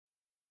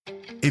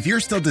If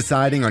you're still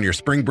deciding on your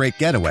spring break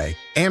getaway,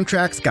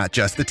 Amtrak's got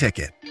just the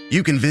ticket.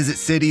 You can visit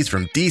cities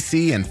from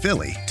D.C. and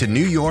Philly to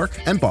New York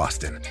and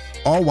Boston,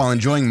 all while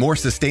enjoying more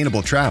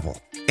sustainable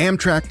travel.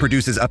 Amtrak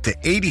produces up to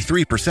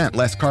 83%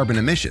 less carbon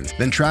emissions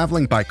than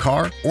traveling by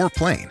car or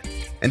plane.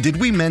 And did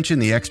we mention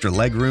the extra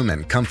legroom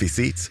and comfy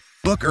seats?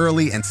 Book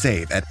early and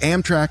save at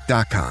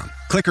Amtrak.com.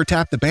 Click or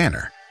tap the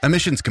banner.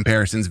 Emissions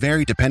comparisons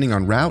vary depending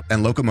on route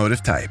and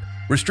locomotive type.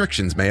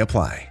 Restrictions may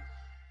apply.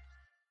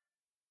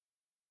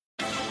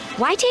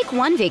 Why take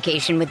one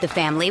vacation with the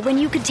family when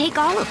you could take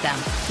all of them?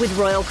 With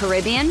Royal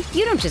Caribbean,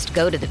 you don't just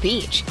go to the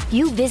beach.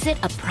 You visit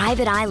a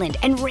private island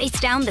and race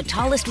down the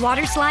tallest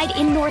water slide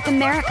in North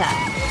America.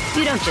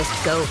 You don't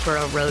just go for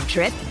a road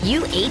trip.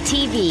 You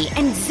ATV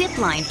and zip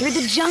line through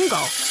the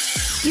jungle.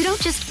 You don't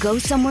just go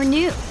somewhere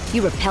new.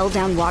 You rappel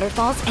down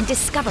waterfalls and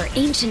discover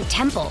ancient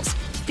temples.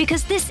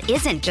 Because this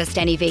isn't just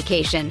any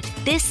vacation.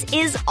 This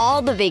is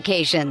all the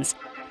vacations.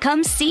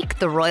 Come seek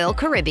the Royal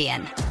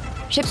Caribbean.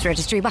 Ships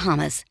Registry,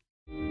 Bahamas.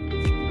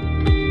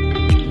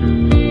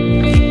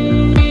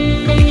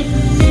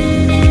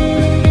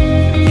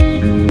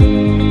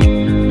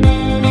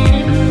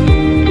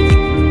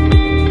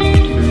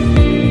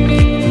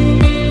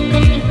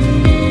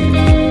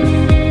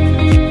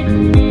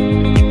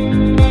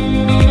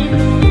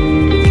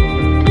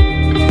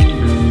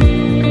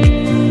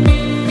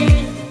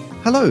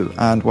 Hello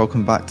and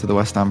welcome back to the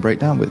West Ham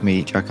Breakdown with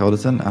me, Jack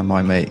Alderton, and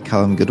my mate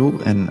Callum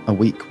Goodall, in a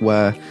week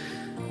where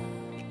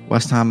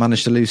West Ham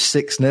managed to lose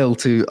 6-0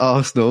 to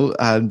Arsenal.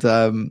 And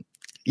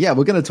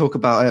we're going to talk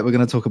about it. We're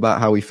going to talk about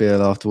how we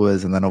feel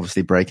afterwards, and then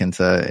obviously break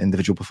into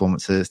individual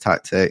performances,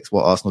 tactics,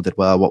 what Arsenal did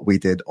well, what we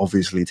did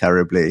obviously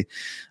terribly.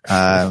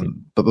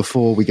 But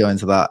before we go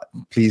into that,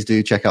 please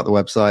do check out the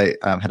website.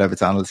 Head over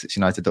to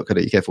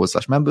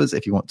analyticsunited.co.uk/members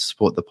if you want to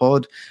support the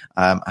pod.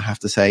 I have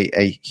to say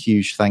a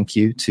huge thank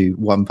you to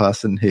one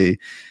person who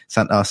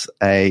sent us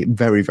a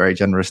very, very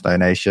generous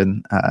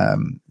donation.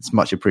 It's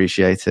much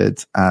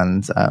appreciated.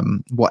 And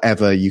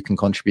whatever you can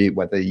contribute,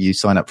 whether you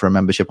sign up for a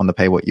membership on the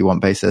pay what you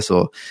want basis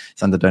or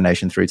send a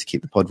donation through to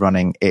keep the pod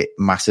running, it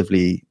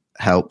massively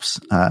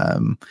helps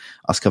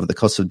us cover the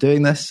costs of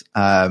doing this.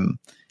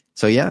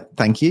 So yeah,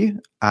 thank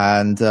you.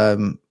 And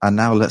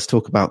now let's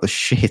talk about the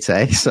shit,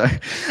 eh? So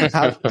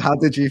how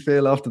did you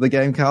feel after the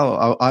game,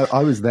 Cal?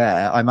 I was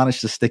there. I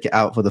managed to stick it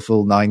out for the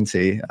full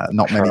 90.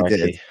 Not many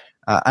did.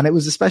 And it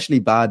was especially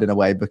bad in a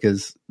way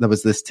because there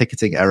was this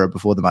ticketing error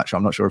before the match.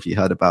 I'm not sure if you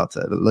heard about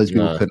it. Loads of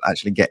people couldn't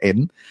actually get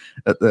in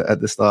at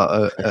the start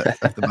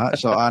of the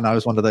match. So, and I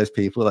was one of those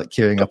people like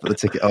queuing up at the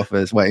ticket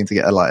office, waiting to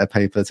get a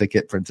paper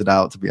ticket printed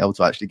out to be able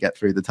to actually get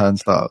through the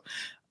turnstile.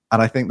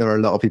 And I think there are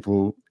a lot of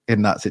people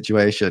in that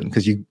situation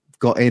because you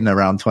got in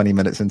around 20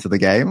 minutes into the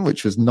game,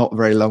 which was not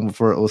very long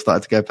before it all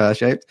started to go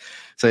pear-shaped.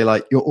 So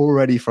you're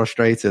already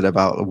frustrated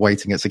about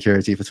waiting at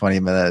security for 20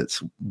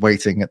 minutes,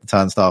 waiting at the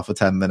turnstile for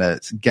 10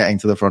 minutes, getting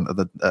to the front of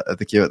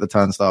the queue at the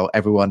turnstile,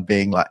 everyone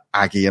being like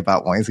aggy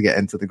about wanting to get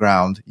into the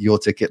ground, your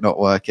ticket not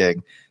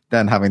working,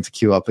 then having to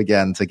queue up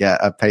again to get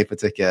a paper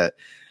ticket.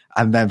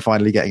 And then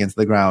finally getting into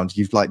the ground,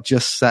 you've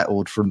just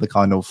settled from the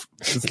kind of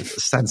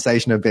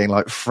sensation of being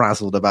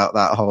frazzled about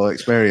that whole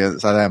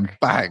experience. And then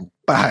bang,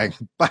 bang,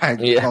 bang.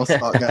 Yeah. I'll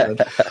start getting.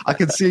 I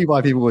can see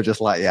why people were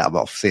just like, yeah, I'm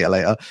off, see you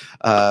later.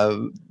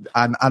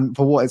 And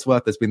for what it's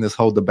worth, there's been this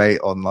whole debate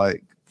on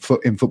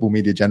in football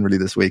media generally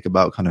this week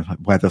about kind of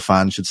whether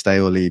fans should stay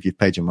or leave. You've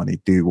paid your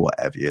money, do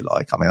whatever you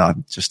like. I mean,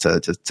 I'm just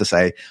to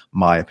say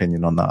my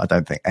opinion on that. I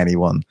don't think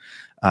anyone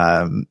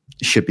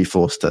should be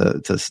forced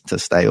to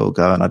stay or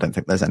go, and I don't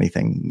think there's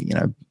anything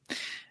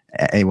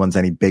anyone's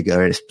any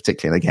bigger, it's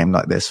particularly in a game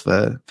like this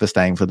for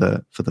staying for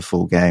the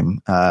full game.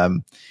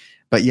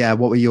 But yeah,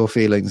 what were your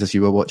feelings as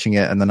you were watching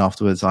it? And then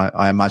afterwards,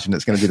 I imagine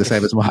it's going to be the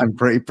same as mine.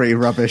 Pretty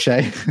rubbish,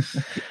 eh?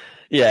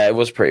 Yeah, it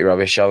was pretty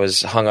rubbish. I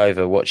was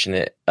hungover watching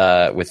it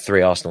with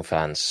 3 Arsenal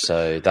fans,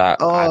 so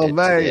that added to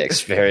the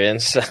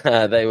experience.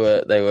 They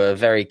were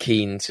very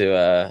keen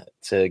to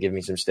give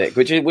me some stick,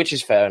 which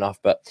is fair enough.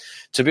 But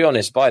to be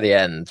honest, by the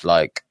end,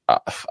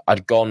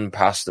 I'd gone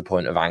past the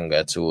point of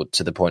anger to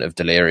the point of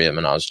delirium,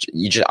 and I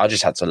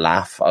just had to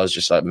laugh. I was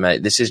just like,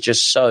 mate, this is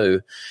just so.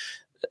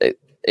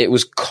 It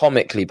was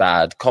comically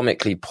bad,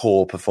 comically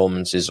poor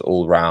performances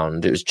all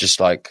round. It was just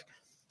like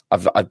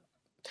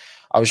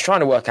I was trying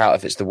to work out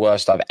if it's the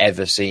worst I've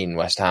ever seen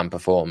West Ham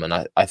perform, and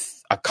I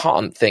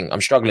can't think. I'm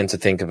struggling to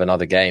think of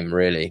another game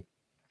really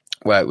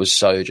where it was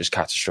so just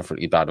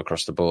catastrophically bad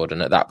across the board.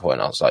 And at that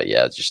point, I was like,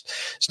 yeah,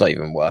 it's not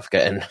even worth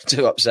getting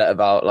too upset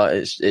about.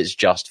 It's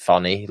just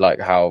funny,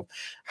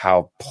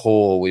 how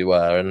poor we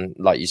were, and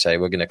like you say,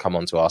 we're going to come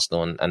on to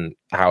Arsenal and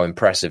how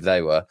impressive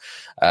they were.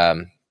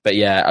 But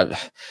yeah,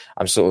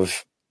 I'm sort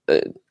of.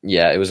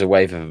 It was a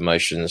wave of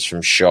emotions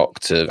from shock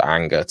to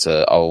anger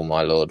to, oh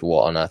my Lord,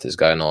 what on earth is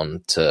going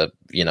on, to,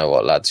 you know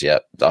what, lads, yeah,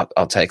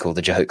 I'll take all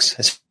the jokes.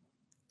 It's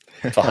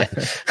fine.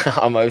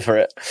 I'm over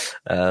it.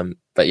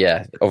 But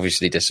yeah,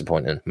 obviously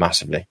disappointing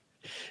massively.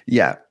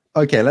 Yeah.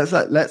 Okay.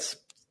 Let's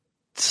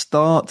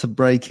start to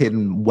break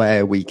in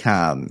where we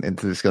can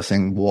into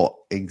discussing what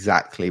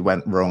exactly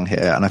went wrong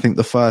here. And I think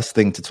the first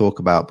thing to talk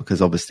about,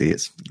 because obviously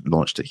it's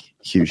launched a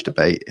huge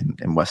debate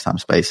in West Ham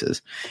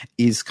spaces,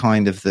 is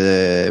kind of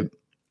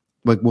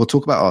we'll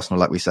talk about Arsenal,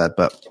 like we said,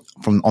 but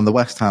on the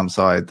West Ham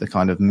side, the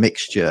kind of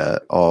mixture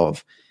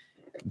of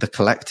the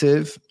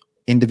collective,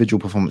 individual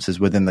performances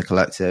within the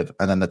collective,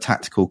 and then the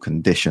tactical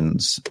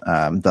conditions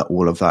that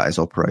all of that is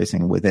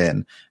operating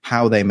within,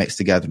 how they mix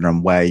together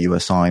and where you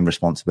assign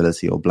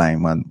responsibility or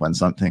blame when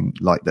something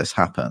like this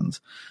happens.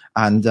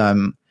 And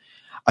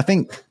I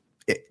think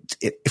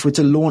if we're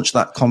to launch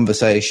that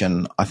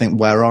conversation, I think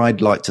where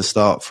I'd like to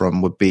start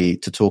from would be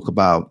to talk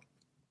about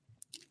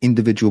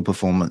individual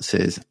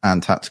performances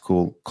and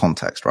tactical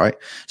context, right?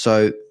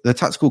 So the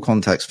tactical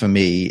context for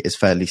me is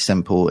fairly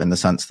simple in the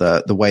sense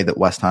that the way that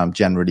West Ham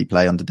generally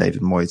play under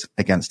David Moyes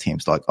against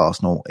teams like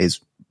Arsenal is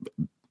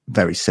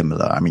very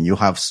similar. I mean, you'll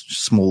have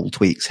small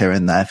tweaks here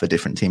and there for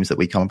different teams that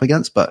we come up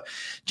against, but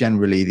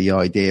generally the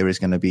idea is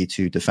going to be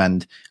to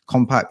defend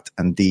compact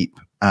and deep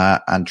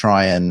and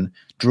try and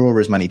draw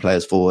as many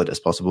players forward as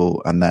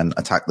possible and then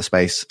attack the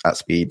space at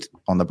speed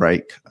on the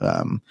break.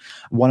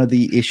 One of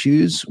the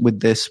issues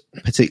with this,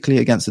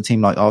 particularly against a team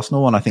like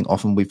Arsenal, and I think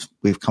often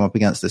we've come up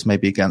against this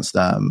maybe against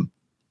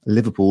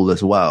Liverpool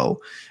as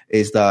well,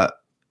 is that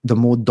the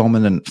more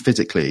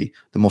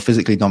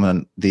physically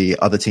dominant the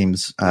other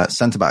team's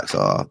centre-backs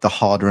are, the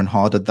harder and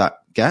harder that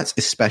gets,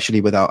 especially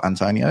without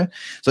Antonio.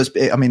 So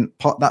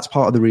that's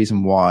part of the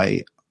reason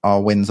why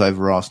our wins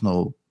over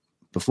Arsenal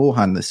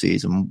beforehand this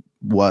season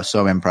were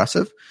so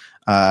impressive,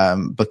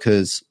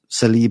 because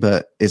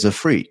Saliba is a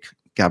freak,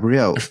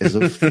 Gabriel is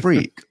a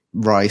freak,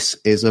 Rice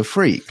is a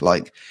freak.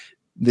 Like,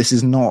 this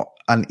is not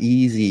an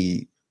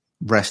easy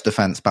rest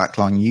defense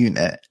backline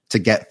unit to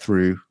get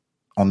through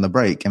on the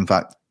break. In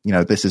fact,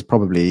 this is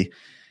probably,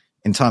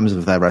 in terms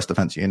of their rest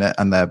defense unit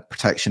and their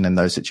protection in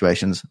those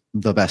situations,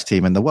 the best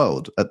team in the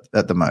world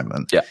at the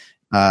moment.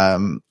 Yeah.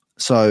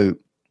 So,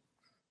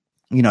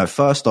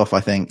 first off,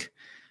 I think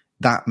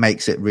that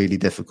makes it really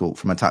difficult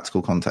from a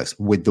tactical context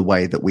with the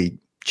way that we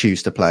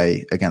choose to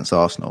play against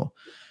Arsenal.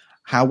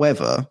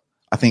 However,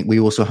 I think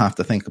we also have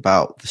to think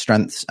about the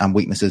strengths and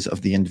weaknesses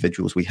of the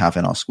individuals we have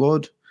in our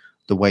squad,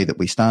 the way that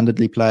we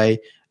standardly play,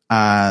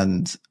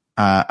 and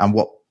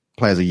what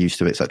players are used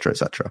to, et cetera, et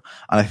cetera.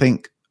 And I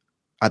think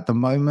at the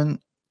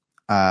moment,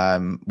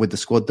 with the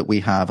squad that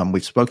we have, and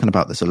we've spoken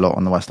about this a lot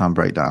on the West Ham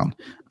breakdown,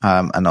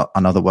 and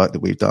other work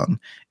that we've done,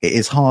 it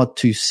is hard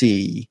to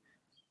see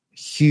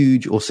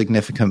huge or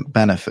significant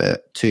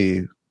benefit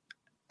to,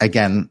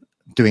 again,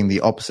 doing the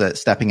opposite,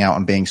 stepping out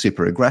and being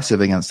super aggressive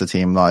against a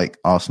team like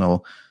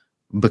Arsenal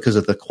because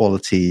of the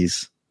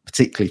qualities,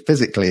 particularly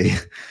physically,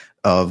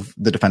 of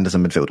the defenders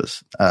and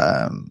midfielders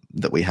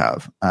that we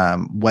have.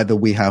 Whether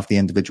we have the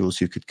individuals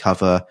who could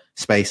cover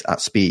space at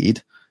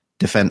speed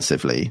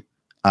defensively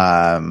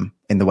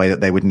in the way that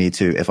they would need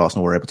to if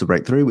Arsenal were able to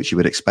break through, which you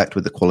would expect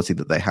with the quality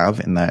that they have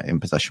in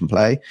possession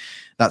play,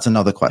 that's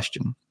another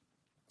question.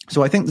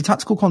 So I think the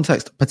tactical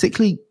context,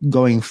 particularly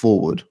going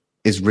forward,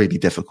 is really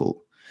difficult.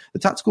 The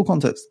tactical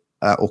context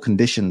or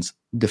conditions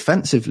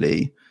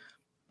defensively,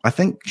 I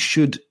think,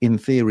 should, in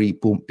theory,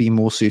 be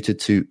more suited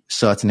to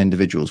certain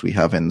individuals we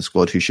have in the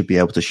squad who should be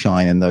able to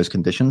shine in those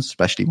conditions,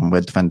 especially when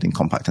we're defending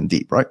compact and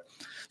deep, right?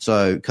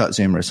 So Kurt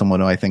Zouma is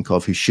someone who I think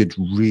of who should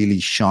really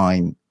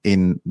shine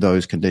in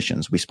those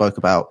conditions. We spoke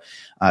about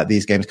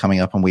these games coming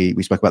up, and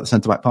we spoke about the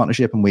centre-back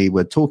partnership, and we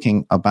were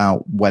talking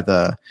about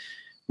whether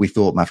we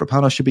thought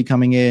Mavropanos should be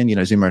coming in.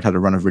 Zouma had a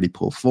run of really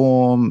poor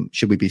form.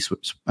 Should we be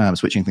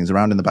switching things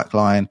around in the back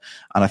line?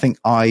 And I think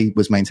I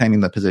was maintaining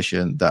the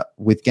position that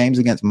with games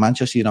against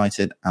Manchester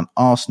United and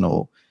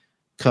Arsenal,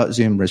 Kurt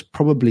Zouma is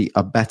probably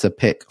a better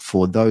pick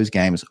for those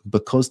games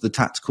because the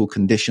tactical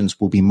conditions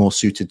will be more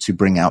suited to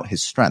bring out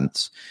his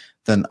strengths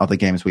than other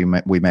games we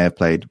may have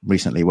played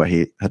recently where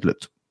he had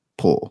looked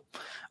poor.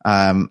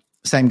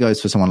 Same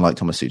goes for someone like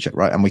Thomas Souček,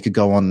 right? And we could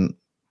go on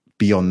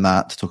beyond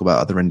that to talk about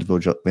other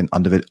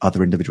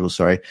individuals.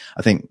 Sorry,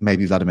 I think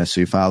maybe Vladimir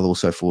Soufal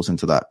also falls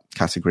into that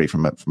category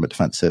from a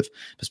defensive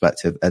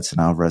perspective. Edson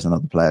Alvarez,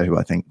 another player who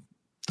I think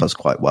does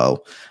quite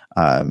well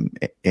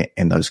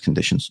in those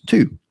conditions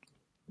too.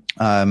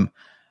 What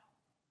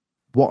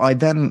I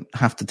then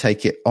have to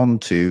take it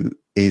onto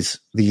is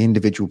the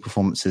individual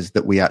performances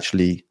that we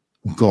actually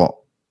got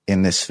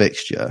in this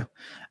fixture,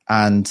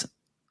 and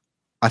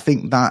I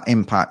think that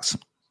impacts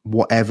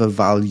whatever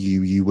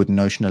value you would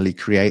notionally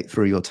create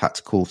through your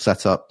tactical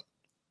setup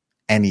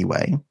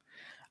anyway.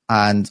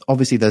 And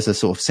obviously there's a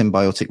sort of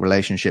symbiotic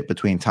relationship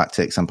between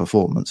tactics and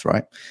performance,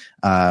 right?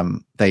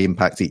 They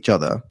impact each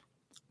other.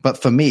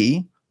 But for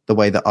me, the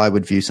way that I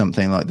would view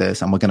something like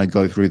this, and we're going to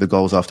go through the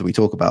goals after we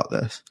talk about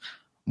this,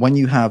 when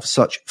you have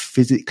such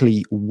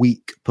physically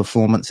weak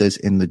performances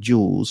in the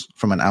duels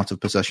from an out of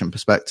possession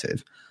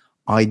perspective,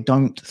 I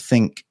don't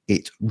think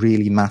it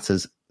really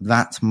matters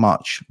that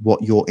much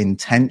what your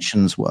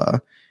intentions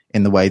were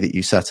in the way that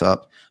you set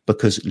up,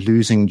 because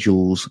losing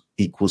duels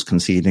equals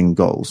conceding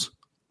goals,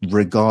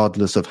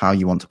 regardless of how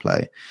you want to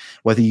play.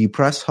 Whether you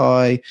press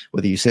high,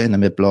 whether you sit in the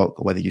mid block,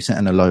 or whether you sit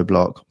in a low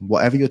block,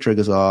 whatever your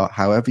triggers are,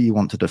 however you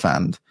want to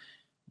defend,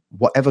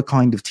 whatever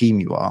kind of team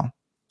you are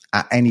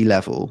at any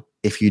level,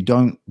 if you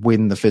don't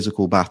win the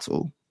physical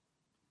battle,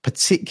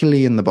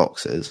 particularly in the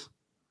boxes,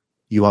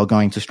 you are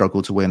going to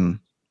struggle to win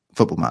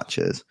football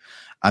matches.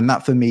 And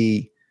that, for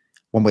me,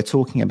 when we're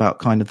talking about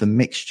kind of the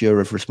mixture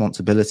of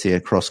responsibility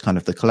across kind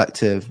of the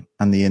collective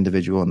and the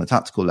individual and the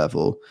tactical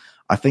level,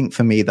 I think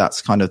for me,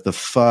 that's kind of the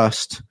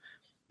first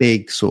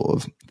big sort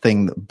of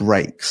thing that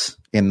breaks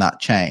in that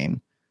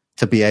chain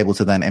to be able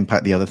to then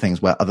impact the other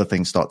things, where other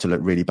things start to look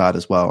really bad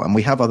as well. And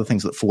we have other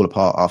things that fall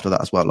apart after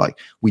that as well. Like,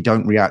 we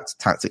don't react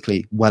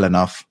tactically well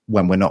enough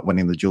when we're not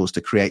winning the duels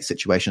to create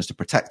situations to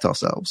protect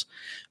ourselves,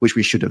 which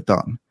we should have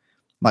done.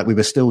 Like, we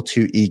were still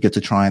too eager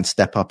to try and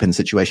step up in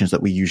situations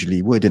that we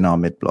usually would in our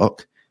mid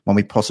block, when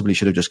we possibly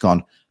should have just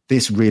gone,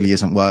 this really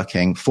isn't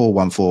working.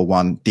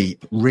 4-1-4-1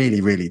 deep,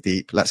 really, really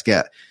deep. Let's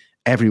get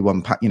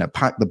everyone pack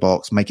the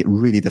box, make it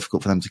really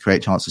difficult for them to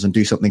create chances, and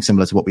do something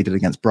similar to what we did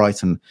against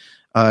Brighton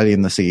early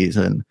in the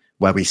season,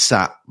 where we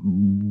sat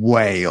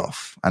way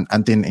off and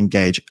didn't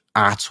engage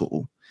at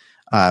all.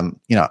 And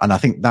I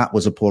think that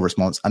was a poor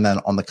response. And then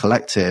on the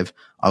collective,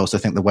 I also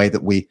think the way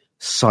that we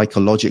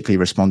psychologically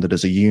responded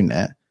as a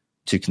unit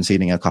to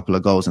conceding a couple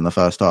of goals in the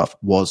first half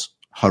was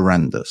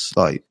horrendous.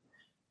 Like,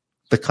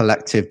 the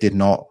collective did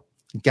not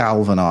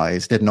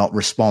galvanize, did not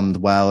respond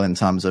well in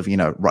terms of,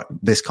 right,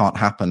 this can't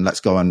happen. Let's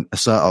go and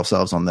assert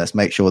ourselves on this,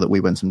 make sure that we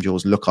win some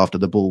duels, look after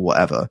the ball,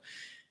 whatever.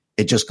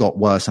 It just got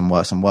worse and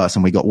worse and worse.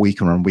 And we got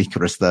weaker and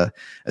weaker as the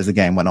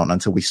game went on,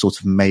 until we sort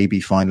of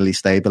maybe finally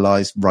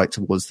stabilized right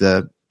towards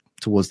the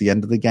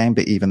end of the game.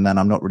 But even then,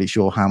 I'm not really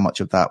sure how much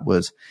of that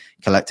was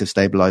collective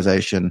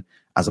stabilization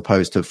as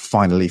opposed to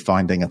finally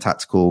finding a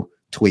tactical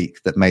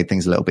tweak that made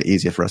things a little bit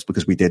easier for us,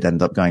 because we did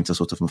end up going to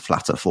sort of a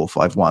flatter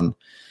 4-5-1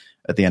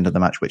 at the end of the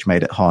match, which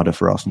made it harder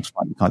for Arsenal to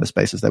find the kind of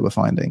spaces they were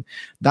finding.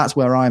 That's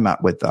where I'm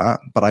at with that.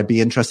 But I'd be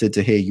interested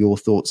to hear your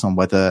thoughts on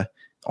whether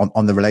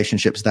on the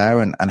relationships there,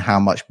 and how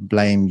much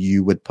blame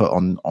you would put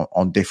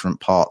on different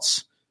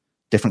parts,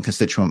 different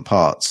constituent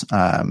parts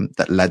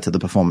that led to the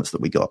performance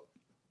that we got.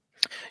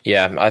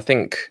 Yeah, I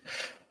think,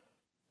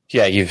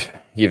 you've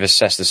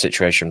assessed the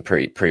situation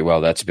pretty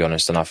well there, to be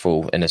honest, and I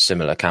fall in a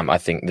similar camp. I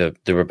think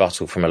the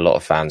rebuttal from a lot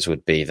of fans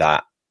would be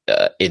that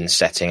in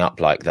setting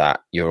up like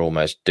that, you're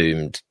almost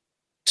doomed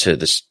to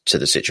the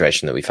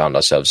situation that we found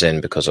ourselves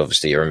in, because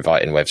obviously you're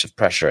inviting waves of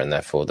pressure, and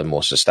therefore the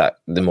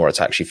more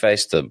attacks you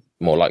face, the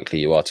more likely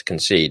you are to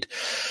concede.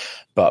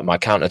 But my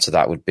counter to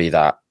that would be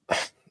that,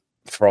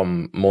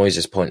 from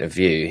Moyes' point of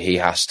view, he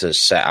has to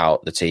set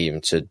out the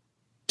team to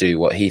do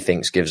what he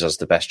thinks gives us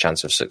the best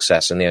chance of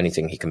success, and the only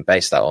thing he can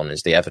base that on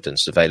is the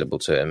evidence available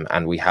to him.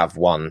 And we have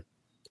won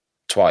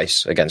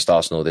twice against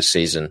Arsenal this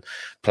season,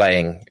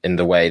 playing in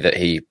the way that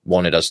he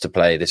wanted us to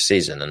play this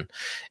season. And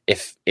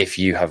if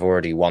you have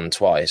already won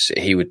twice,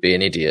 he would be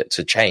an idiot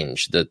to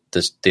change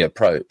the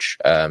approach.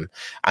 And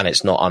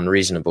it's not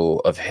unreasonable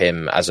of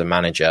him as a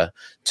manager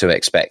to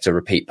expect a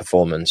repeat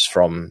performance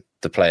from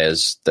the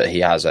players that he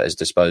has at his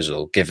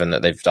disposal, given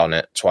that they've done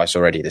it twice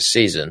already this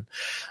season.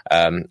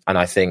 And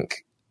I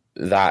think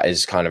that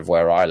is kind of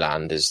where I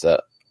land, is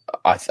that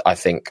I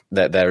think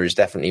that there is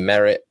definitely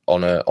merit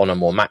on a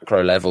more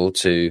macro level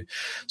to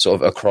sort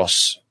of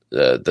across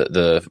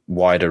the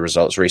wider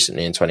results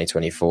recently in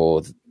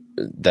 2024.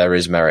 There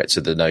is merit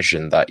to the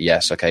notion that,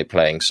 yes, okay,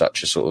 playing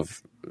such a sort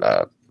of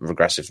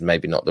regressive,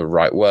 maybe not the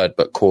right word,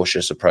 but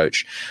cautious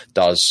approach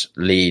does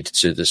lead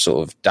to the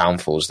sort of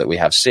downfalls that we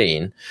have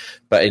seen.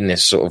 But in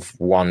this sort of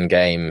one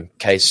game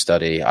case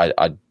study,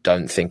 I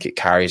don't think it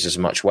carries as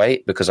much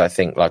weight, because I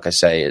think, like I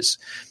say,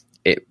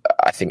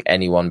 I think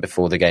anyone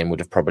before the game would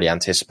have probably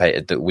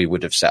anticipated that we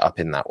would have set up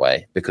in that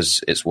way,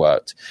 because it's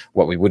worked.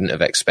 What we wouldn't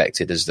have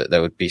expected is that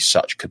there would be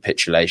such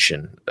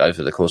capitulation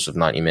over the course of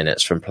 90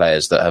 minutes from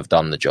players that have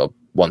done the job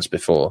once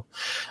before.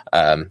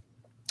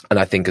 And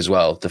I think as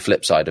well, the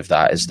flip side of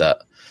that is that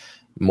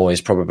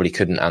Moyes probably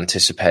couldn't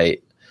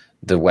anticipate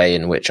the way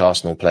in which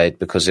Arsenal played,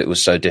 because it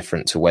was so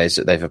different to ways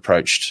that they've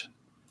approached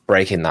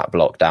breaking that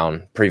block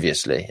down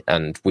previously.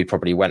 And we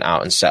probably went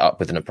out and set up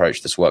with an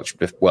approach that's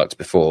worked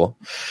before.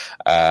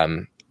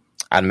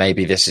 And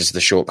maybe this is the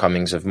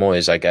shortcomings of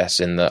Moyes, I guess,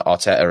 in that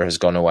Arteta has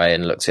gone away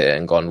and looked at it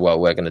and gone, well,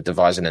 we're going to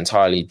devise an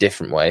entirely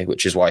different way,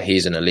 which is why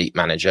he's an elite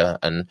manager.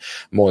 And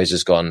Moyes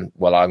has gone,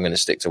 well, I'm going to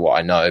stick to what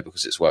I know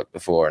because it's worked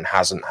before, and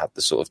hasn't had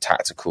the sort of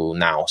tactical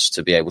nous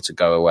to be able to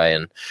go away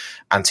and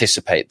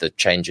anticipate the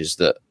changes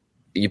that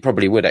you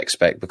probably would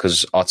expect,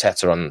 because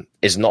Arteta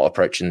is not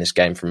approaching this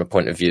game from a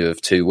point of view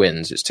of 2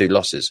 wins, it's 2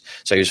 losses.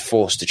 So he was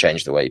forced to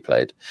change the way he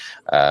played.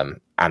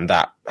 And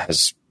that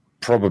has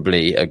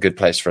probably a good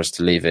place for us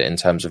to leave it in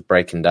terms of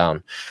breaking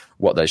down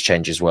what those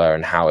changes were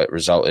and how it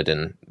resulted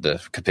in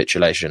the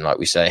capitulation, like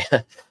we say.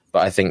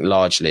 But I think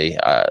largely,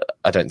 I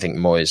think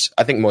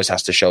Moyes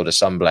has to shoulder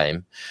some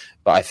blame,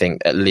 but I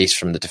think at least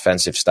from the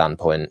defensive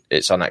standpoint,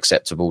 it's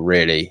unacceptable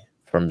really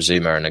from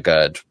Zuma and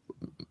Agurd,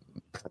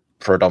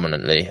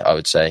 predominantly, I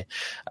would say,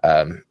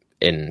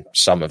 in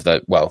some of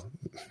the, well,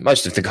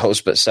 most of the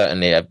goals, but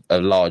certainly a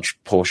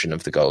large portion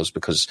of the goals,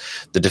 because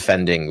the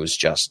defending was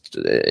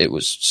it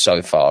was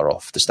so far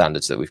off the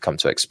standards that we've come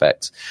to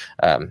expect.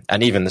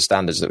 And even the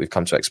standards that we've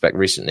come to expect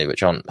recently,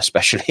 which aren't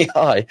especially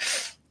high.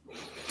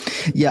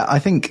 Yeah, I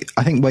think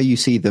where you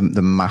see the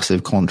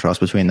massive contrast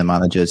between the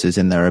managers is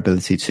in their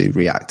ability to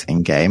react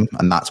in game,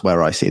 and that's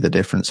where I see the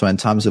difference. So in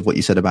terms of what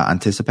you said about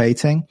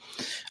anticipating,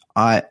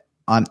 I'm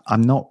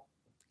not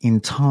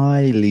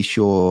entirely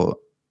sure,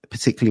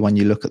 particularly when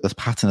you look at the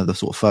pattern of the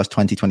sort of first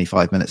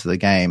 20-25 minutes of the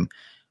game,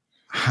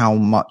 how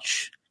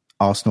much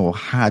Arsenal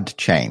had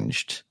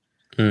changed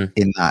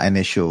in that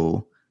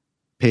initial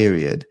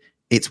period.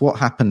 It's what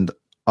happened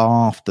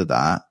after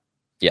that,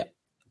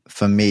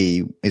 for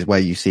me, is where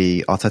you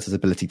see Arteta's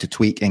ability to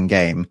tweak in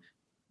game,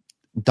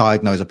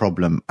 diagnose a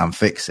problem and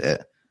fix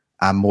it,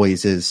 and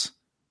Moyes'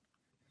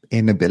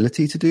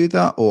 inability to do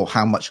that, or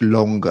how much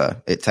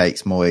longer it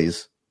takes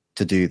Moyes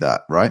to do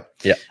that, right?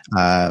 Yeah.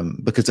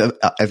 Because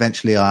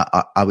eventually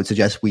I would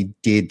suggest we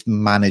did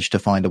manage to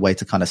find a way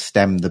to kind of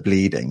stem the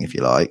bleeding, if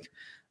you like,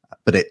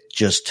 but it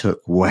just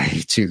took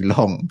way too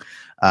long,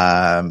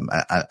 and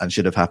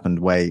should have happened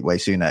way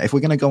sooner. If we're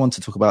going to go on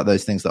to talk about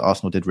those things that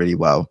Arsenal did really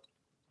well,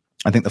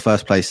 I think the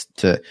first place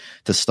to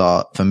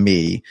start for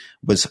me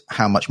was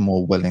how much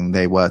more willing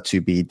they were to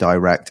be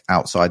direct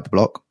outside the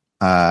block.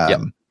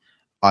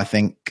 I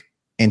think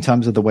in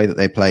terms of the way that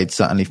they played,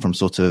 certainly from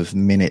sort of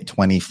minute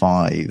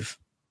 25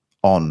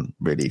 on,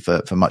 really,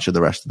 for much of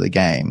the rest of the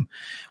game,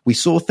 we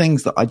saw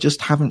things that I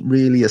just haven't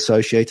really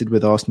associated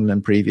with Arsenal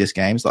in previous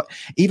games. Like,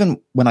 even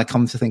when I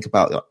come to think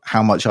about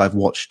how much I've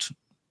watched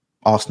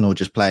Arsenal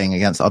just playing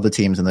against other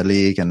teams in the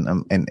league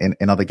and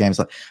in other games,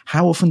 like,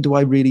 how often do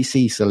I really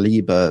see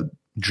Saliba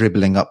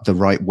dribbling up the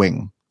right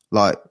wing?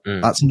 Like,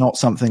 that's not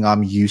something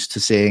I'm used to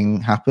seeing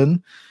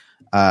happen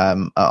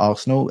at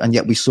Arsenal, and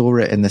yet we saw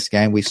it in this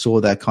game. We saw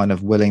their kind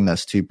of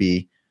willingness to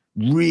be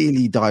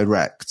really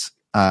direct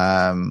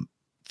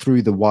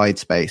through the wide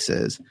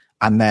spaces,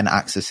 and then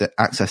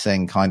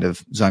accessing kind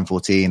of zone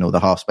 14 or the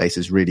half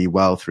spaces really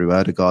well through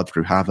Odegaard,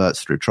 through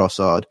Havertz, through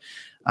Trossard.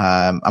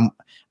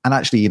 And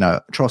actually, you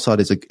know, Trossard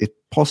is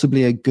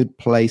possibly a good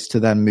place to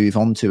then move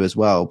on to as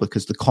well,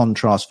 because the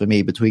contrast for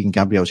me between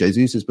Gabriel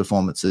Jesus'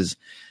 performances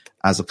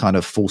as a kind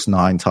of false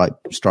nine type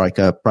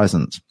striker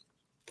presence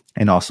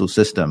in Arsenal's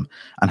system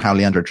and how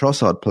Leandro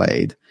Trossard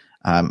played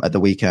at the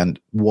weekend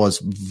was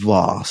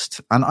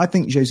vast. And I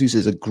think Jesus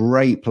is a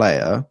great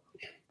player,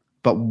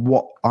 but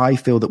what I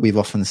feel that we've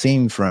often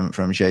seen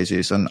from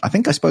Jesus, and I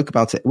think I spoke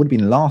about it would have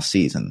been last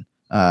season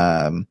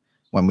when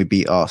we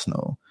beat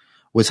Arsenal,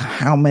 was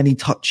how many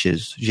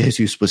touches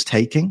Jesus was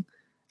taking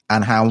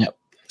and how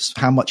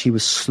much he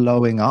was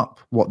slowing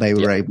up what they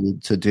were able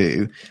to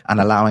do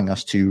and allowing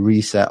us to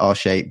reset our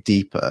shape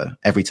deeper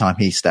every time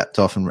he stepped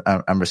off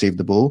and received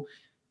the ball.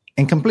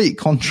 In complete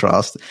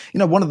contrast, you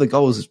know, one of the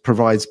goals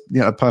provides,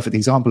 you know, a perfect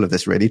example of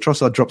this, really.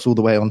 Trossard drops all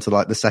the way onto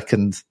like the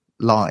second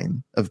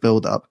line of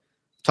build-up,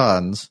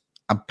 turns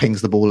and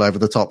pings the ball over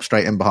the top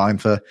straight in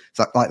behind for,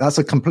 like, that's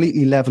a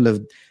completely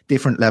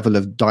different level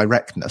of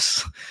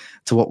directness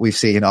to what we've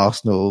seen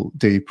Arsenal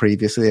do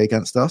previously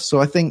against us. So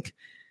I think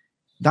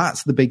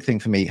that's the big thing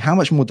for me, how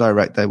much more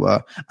direct they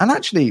were. And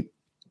actually,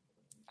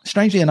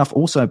 strangely enough,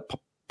 also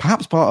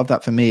perhaps part of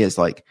that for me is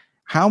like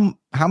how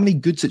many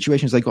good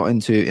situations they got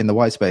into in the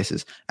wide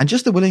spaces, and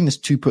just the willingness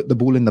to put the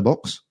ball in the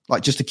box,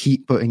 like just to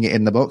keep putting it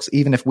in the box,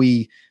 even if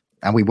we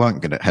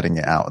weren't good at heading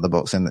it out of the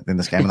box in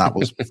this game. And that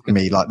was, for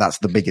me, like, that's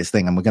the biggest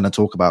thing. And we're going to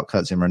talk about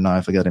Kurt Zimmer and Neuer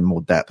if we get in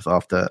more depth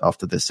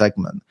after this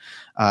segment.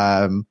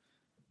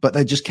 But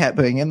they just kept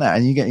putting in there,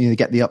 and you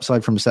get the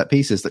upside from set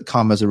pieces that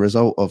come as a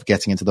result of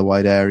getting into the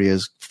wide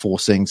areas,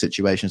 forcing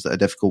situations that are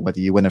difficult, whether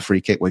you win a free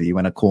kick, whether you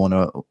win a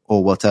corner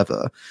or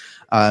whatever.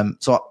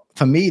 So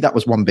for me, that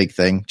was one big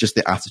thing, just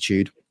the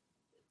attitude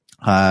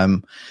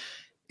in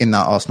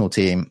that Arsenal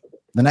team.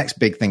 The next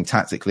big thing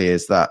tactically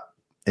is the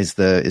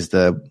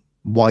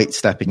White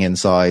stepping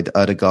inside,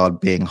 Odegaard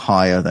being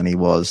higher than he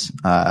was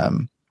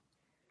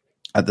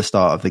at the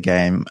start of the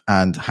game,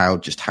 and how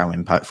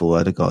impactful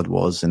Odegaard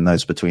was in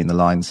those between the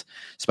lines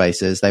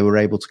spaces. They were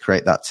able to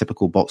create that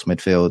typical box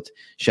midfield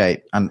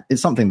shape. And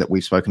it's something that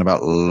we've spoken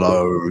about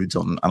loads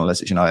on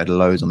Analytics United,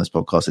 loads on this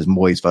podcast, is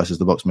Moyes versus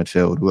the box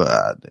midfield.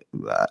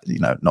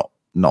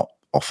 Not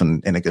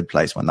often in a good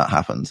place when that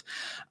happens.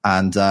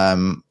 And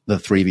the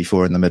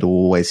 3v4 in the middle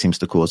always seems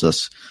to cause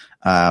us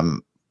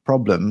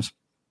problems.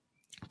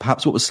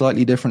 Perhaps what was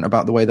slightly different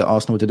about the way that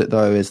Arsenal did it,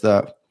 though, is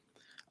that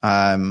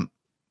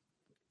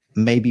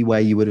maybe where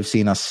you would have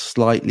seen us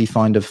slightly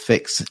find a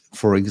fix,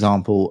 for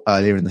example,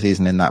 earlier in the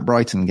season in that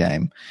Brighton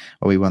game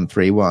where we won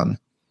 3-1,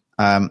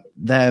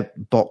 their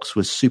box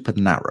was super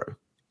narrow.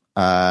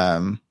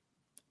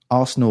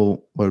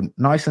 Arsenal were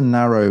nice and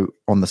narrow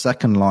on the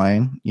second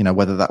line, you know,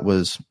 whether that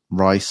was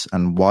Rice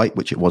and White,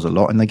 which it was a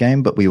lot in the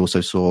game, but we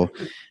also saw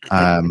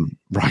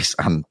Rice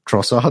and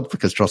Trossard,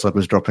 because Trossard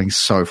was dropping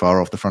so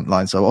far off the front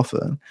line so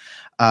often.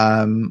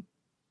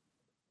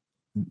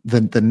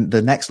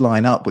 The next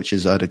line up, which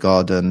is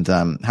Odegaard and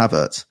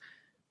Havertz,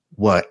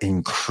 were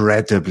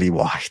incredibly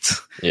wide.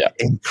 Yeah.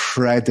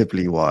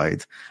 Incredibly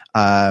wide.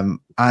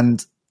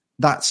 And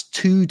that's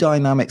two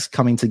dynamics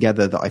coming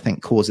together that I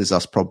think causes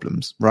us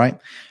problems, right?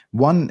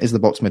 One is the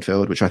box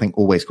midfield, which I think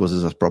always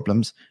causes us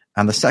problems.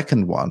 And the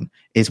second one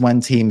is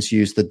when teams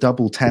use the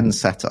double 10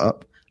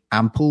 setup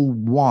and pull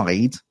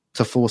wide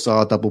to force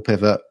our double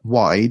pivot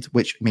wide,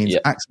 which means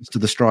access to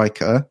the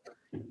striker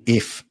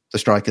if the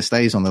striker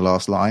stays on the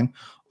last line,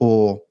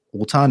 or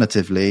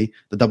alternatively,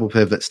 the double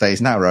pivot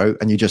stays narrow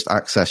and you just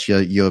access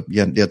your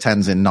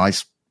 10s in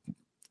nice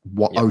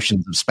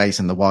oceans of space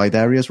in the wide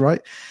areas,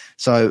 right?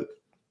 So,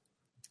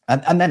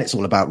 and then it's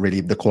all about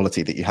really the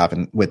quality that you have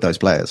with those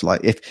players.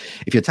 Like if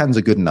your 10s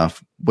are good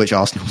enough, which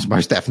Arsenal's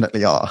most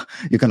definitely are,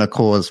 you're going to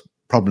cause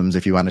problems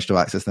if you manage to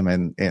access them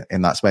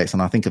in that space.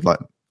 And I think of like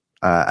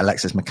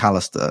Alexis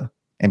McAllister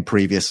in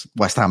previous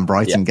West Ham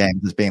Brighton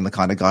games as being the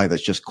kind of guy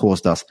that's just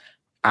caused us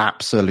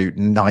absolute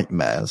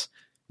nightmares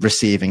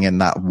receiving in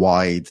that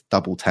wide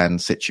double 10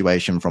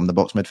 situation from the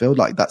box midfield.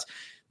 Like that's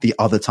the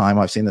other time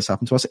I've seen this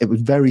happen to us. It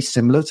was very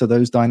similar to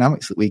those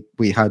dynamics that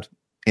we had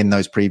in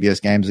those previous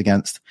games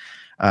against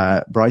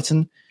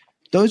Brighton.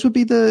 Those would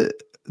be the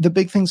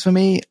big things for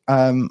me.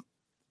 And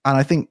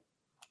I think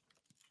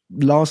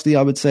lastly,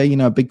 I would say,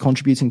 a big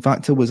contributing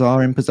factor was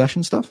our in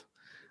possession stuff,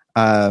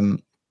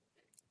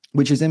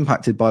 which is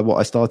impacted by what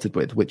I started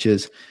with, which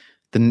is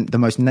the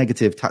most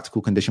negative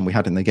tactical condition we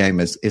had in the game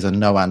is a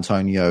no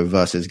Antonio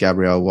versus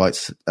Gabriel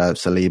White,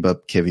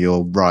 Saliba,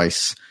 Kivior,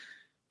 Rice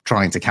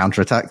trying to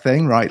counterattack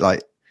thing, right?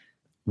 Like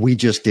we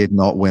just did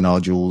not win our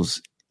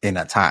duels in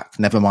attack,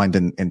 never mind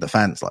in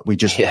defense. Like we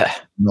just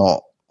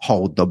not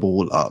hold the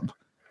ball up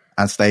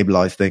and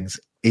stabilize things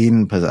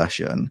in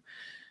possession,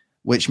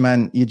 which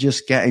meant you're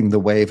just getting the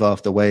wave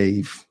after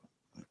wave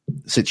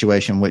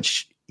situation,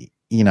 which,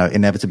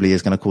 inevitably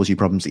is going to cause you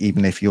problems,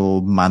 even if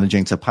you're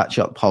managing to patch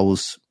up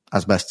holes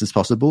as best as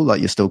possible.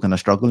 Like you're still going to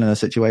struggle in a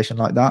situation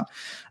like that.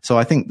 So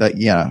I think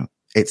that,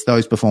 it's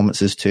those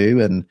performances too.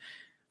 And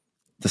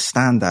the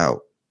standout,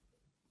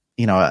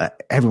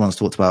 everyone's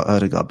talked about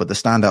Ødegaard, but the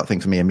standout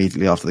thing for me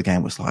immediately after the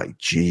game was like,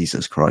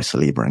 Jesus Christ,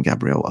 Saliba and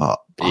Gabriel are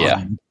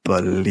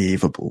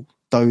unbelievable.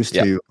 Those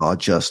two are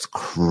just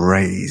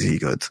crazy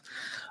good.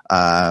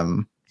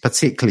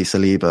 Particularly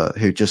Saliba,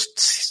 who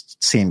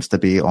just seems to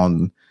be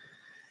on.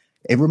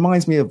 It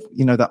reminds me of,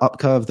 that up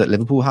curve that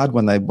Liverpool had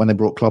when they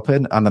brought Klopp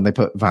in and then they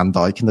put Van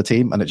Dijk in the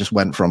team and it just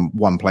went from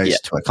one place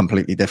to a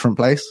completely different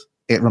place.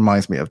 It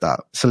reminds me of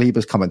that.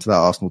 Saliba's come into that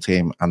Arsenal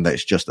team and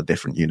it's just a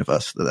different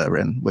universe that they're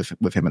in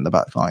with him in the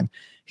back line.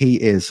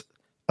 He is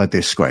a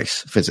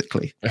disgrace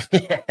physically.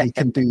 He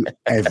can do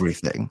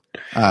everything.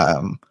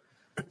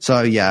 So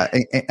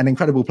an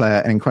incredible player,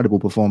 an incredible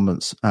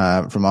performance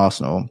from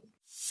Arsenal.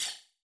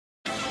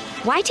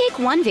 Why take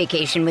one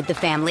vacation with the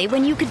family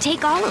when you could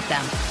take all of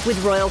them?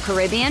 With Royal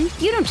Caribbean,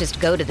 you don't just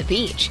go to the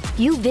beach.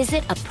 You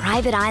visit a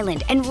private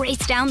island and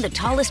race down the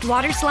tallest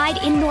water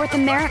slide in North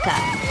America.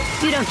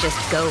 You don't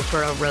just go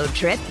for a road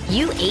trip.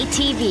 You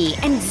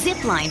ATV and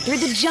zip line through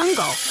the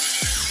jungle.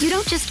 You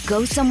don't just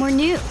go somewhere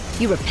new.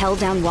 You rappel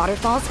down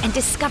waterfalls and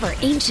discover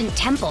ancient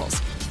temples.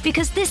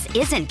 Because this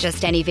isn't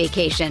just any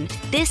vacation.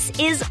 This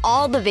is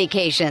all the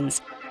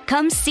vacations.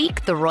 Come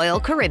seek the Royal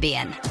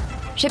Caribbean.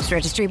 Ships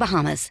Registry,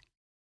 Bahamas.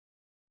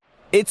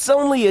 It's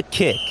only a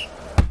kick,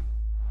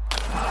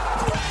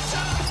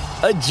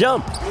 a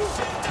jump,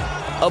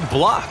 a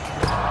block.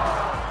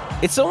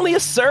 It's only a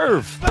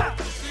serve.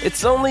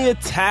 It's only a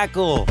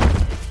tackle,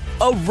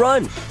 a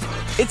run.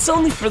 It's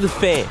only for the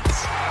fans.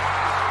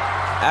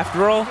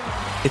 After all,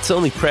 it's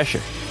only pressure.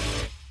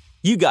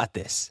 You got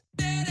this.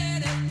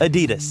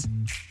 Adidas.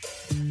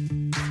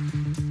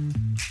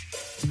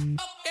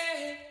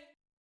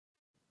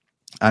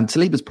 And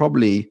Saliba's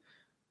probably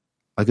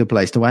a good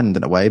place to end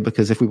in a way,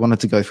 because if we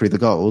wanted to go through the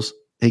goals,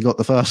 he got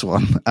the first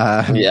one.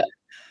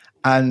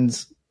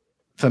 And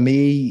for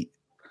me,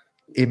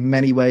 in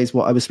many ways,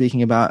 what I was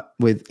speaking about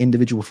with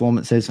individual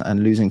performances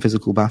and losing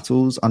physical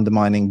battles,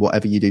 undermining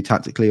whatever you do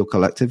tactically or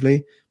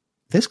collectively,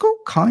 this goal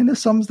kind of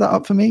sums that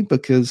up for me,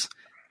 because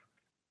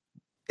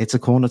it's a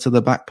corner to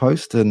the back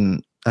post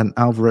and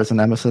Alvarez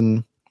and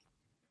Emerson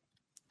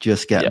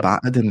just get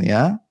battered in the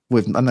air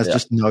and there's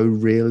just no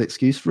real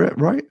excuse for it,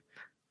 right?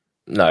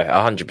 No,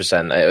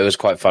 100%. It was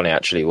quite funny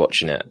actually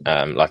watching it.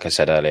 Like I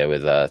said earlier,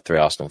 with three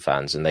Arsenal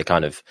fans, and they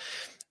kind of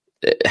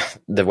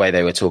the way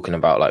they were talking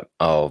about like,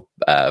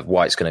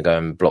 White's going to go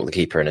and block the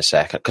keeper in a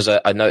sec. Because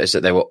I noticed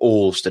that they were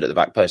all stood at the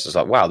back post. I was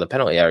like, wow, the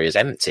penalty area is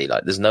empty.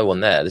 Like, there's no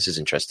one there. This is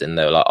interesting.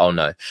 They were like, oh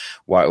no,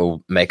 White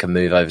will make a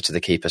move over to the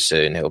keeper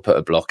soon. He'll put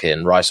a block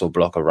in. Rice will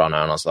block a runner.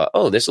 And I was like,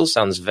 oh, this all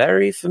sounds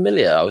very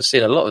familiar. I was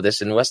seeing a lot of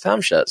this in West Ham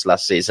shirts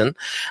last season,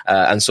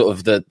 and sort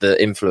of the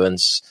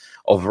influence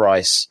of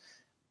Rice.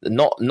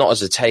 Not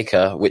as a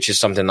taker, which is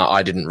something that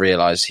I didn't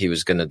realise he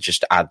was going to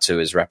just add to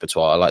his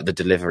repertoire. Like, the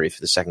delivery for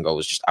the second goal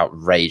was just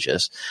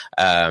outrageous.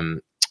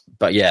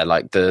 But yeah,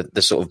 like the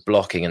sort of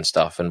blocking and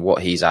stuff and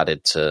what he's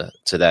added to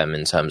them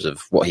in terms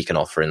of what he can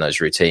offer in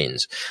those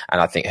routines. And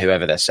I think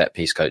whoever their set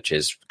piece coach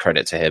is,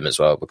 credit to him as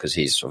well, because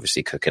he's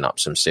obviously cooking up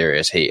some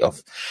serious heat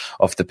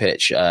off the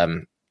pitch.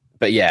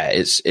 But yeah,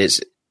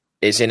 it's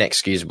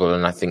inexcusable.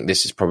 And I think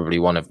this is probably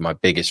one of my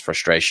biggest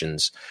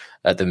frustrations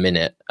at the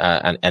minute.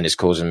 And it's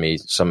causing me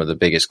some of the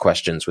biggest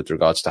questions with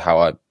regards to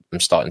how I'm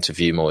starting to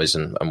view Moyes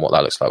and what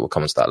that looks like. We'll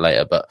come on to that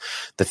later. But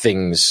the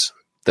things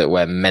that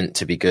we're meant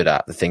to be good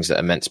at, the things that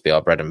are meant to be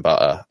our bread and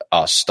butter,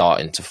 are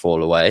starting to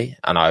fall away.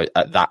 And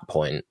at that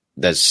point,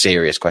 there's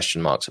serious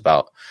question marks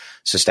about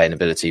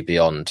sustainability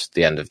beyond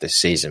the end of this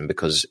season,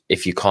 because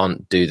if you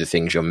can't do the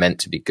things you're meant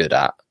to be good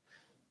at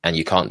and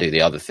you can't do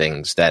the other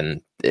things,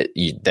 then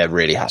there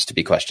really has to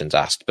be questions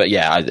asked. But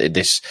yeah,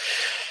 this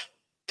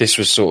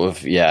was sort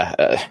of,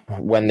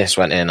 when this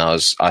went in, I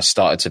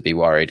started to be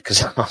worried,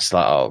 because I was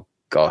like, oh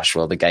gosh,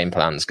 well, the game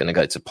plan's going to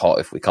go to pot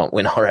if we can't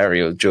win our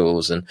aerial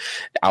duels. And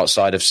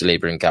outside of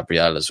Saliba and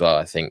Gabriel as well,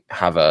 I think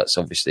Havertz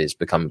obviously has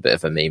become a bit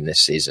of a meme this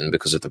season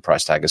because of the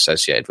price tag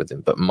associated with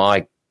him. But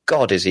my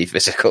God, is he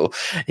physical?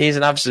 He's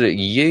an absolute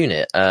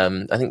unit.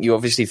 I think you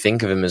obviously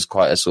think of him as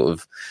quite a sort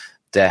of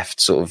deft,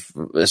 sort of,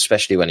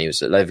 especially when he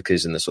was at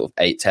Leverkusen, the sort of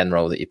 8-10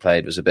 role that he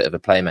played was a bit of a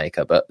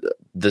playmaker. But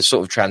the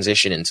sort of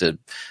transition into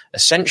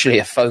essentially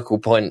a focal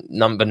point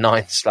number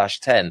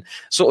 9/10,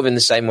 sort of in the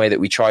same way that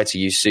we try to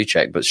use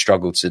Souček but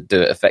struggle to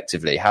do it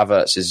effectively.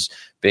 Havertz is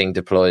being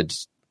deployed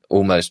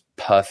almost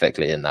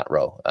perfectly in that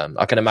role.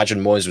 I can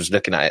imagine Moyes was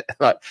looking at it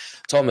like,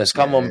 Thomas,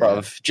 come on,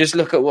 bruv, just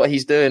look at what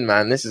he's doing,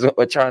 man. This is what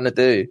we're trying to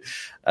do.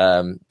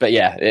 But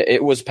yeah,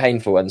 it was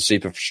painful and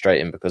super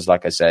frustrating, because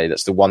like I say,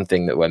 that's the one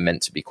thing that we're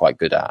meant to be quite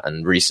good at.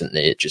 And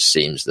recently it just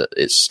seems that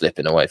it's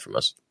slipping away from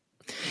us.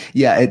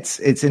 Yeah, it's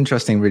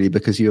interesting really,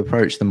 because you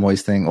approach the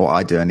Moyes thing, or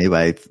I do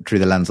anyway, through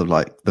the lens of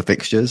like the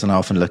fixtures. And I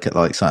often look at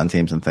like certain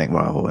teams and think,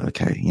 well,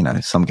 okay,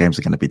 some games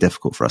are going to be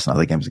difficult for us and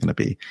other games are going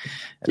to be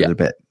a little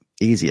bit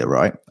easier,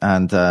 right?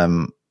 And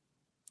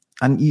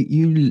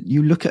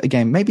you look at a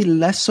game, maybe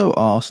less so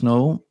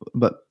Arsenal,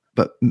 but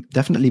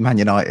definitely Man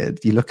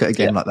United. You look at a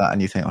game like that and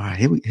you think, all right,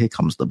 here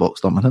comes the box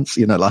dominance.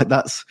 Like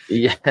that's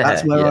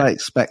where I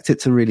expect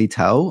it to really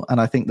tell. And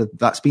I think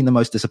that's been the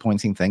most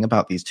disappointing thing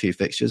about these two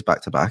fixtures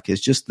back to back,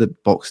 is just the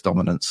box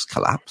dominance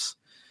collapse,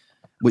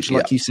 which,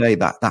 like you say,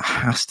 that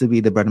has to be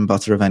the bread and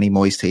butter of any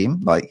Moyes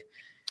team.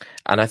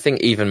 And I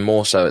think even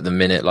more so at the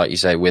minute, like you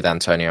say, with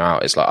Antonio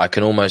out, it's like I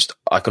can almost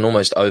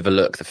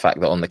overlook the fact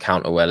that on the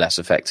counter we're less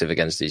effective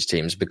against these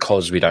teams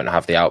because we don't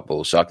have the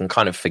outball. So I can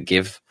kind of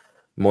forgive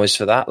Moyes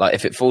for that. Like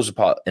if it falls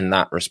apart in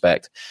that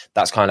respect,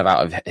 that's kind of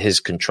out of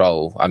his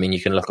control. I mean,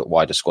 you can look at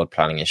wider squad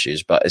planning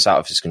issues, but it's out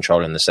of his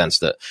control in the sense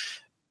that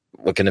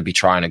we're going to be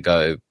trying to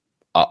go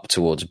up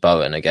towards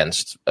Bowen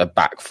against a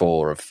back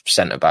four of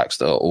centre backs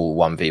that are all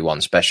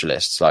 1v1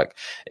 specialists. Like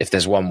if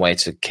there's one way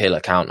to kill a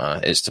counter,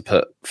 is to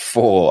put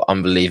 4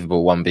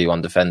 unbelievable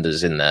 1v1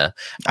 defenders in there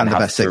and the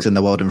best 6 in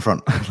the world in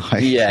front.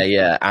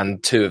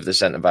 And 2 of the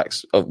centre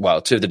backs, 2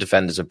 of the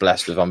defenders are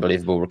blessed with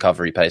unbelievable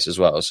recovery pace as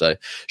well. So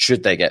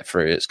should they get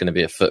through, it's going to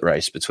be a foot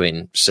race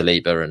between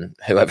Saliba and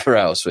whoever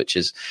else, which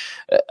is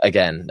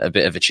again a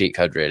bit of a cheat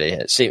code really.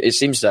 It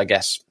seems to, I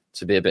guess,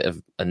 to be a bit of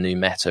a new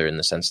meta in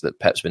the sense that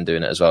Pep's been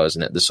doing it as well,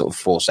 isn't it? The sort of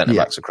 4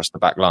 centre-backs across the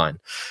back line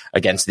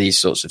against these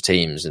sorts of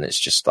teams. And it's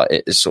just like,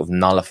 it sort of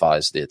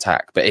nullifies the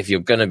attack. But if you're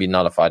going to be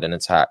nullified in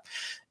attack,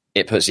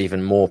 it puts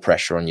even more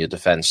pressure on your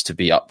defence to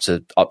be up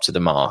to the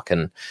mark.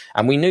 And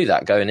we knew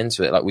that going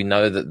into it. Like we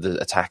know that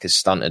the attack is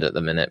stunted at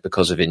the minute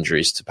because of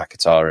injuries to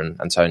Paquetá and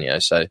Antonio.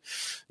 So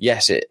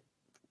yes, it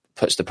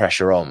puts the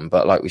pressure on.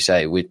 But like we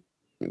say,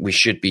 we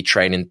should be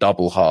training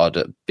double hard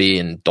at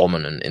being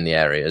dominant in the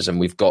areas, and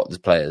we've got the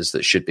players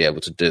that should be able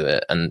to do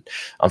it. And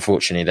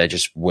unfortunately, they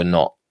just were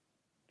not.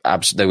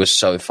 They were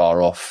so far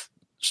off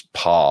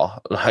par,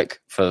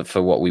 like for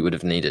what we would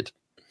have needed.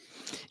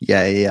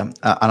 Yeah.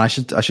 And I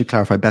should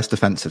clarify: best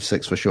defensive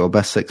 6 for sure.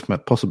 Best 6,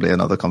 possibly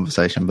another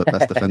conversation, but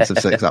best defensive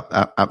 6,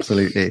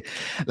 absolutely.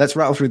 Let's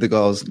rattle through the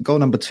goals. Goal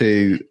number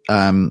 2.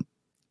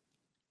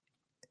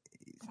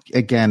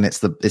 Again, it's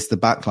the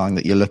back line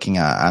that you're looking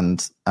at,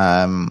 and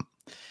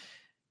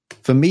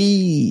for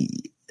me,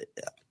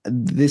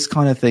 this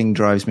kind of thing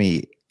drives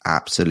me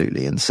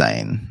absolutely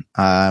insane.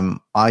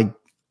 I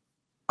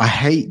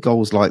hate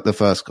goals like the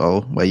first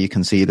goal where you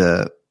concede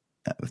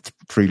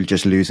through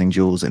just losing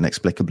duels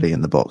inexplicably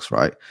in the box,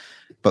 right?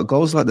 But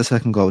goals like the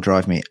second goal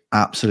drive me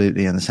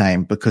absolutely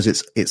insane because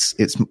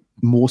it's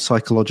more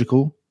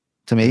psychological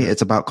to me.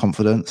 It's about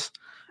confidence,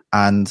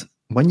 and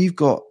when you've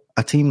got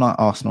a team like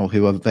Arsenal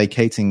who are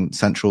vacating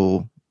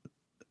central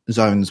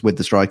zones with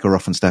the striker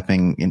often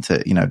stepping into,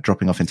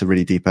 dropping off into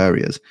really deep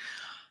areas,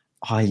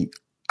 I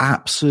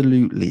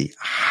absolutely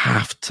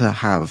have to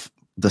have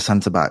the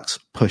centre-backs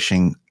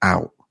pushing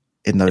out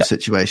in those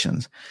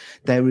situations.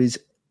 There is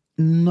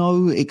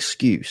no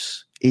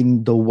excuse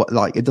in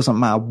it doesn't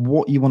matter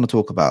what you want to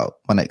talk about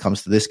when it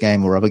comes to this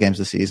game or other games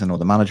this season or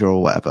the manager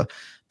or whatever.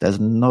 There's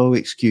no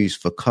excuse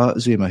for Kurt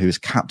Zouma, who is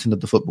captain of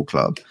the football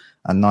club,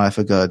 and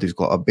Naif Agurd, who's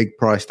got a big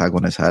price tag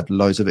on his head,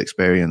 loads of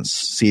experience,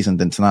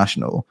 seasoned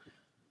international,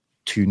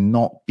 to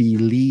not be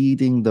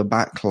leading the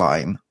back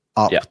line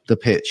up the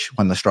pitch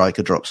when the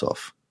striker drops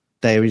off.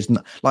 There is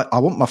I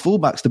want my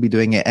fullbacks to be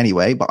doing it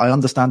anyway, but I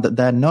understand that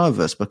they're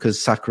nervous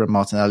because Saka and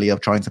Martinelli are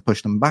trying to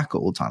push them back at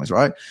all times,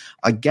 right?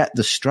 I get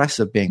the stress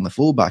of being the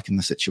fullback in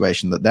the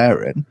situation that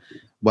they're in,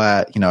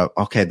 where,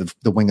 okay,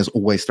 the winger's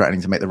always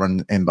threatening to make the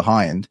run in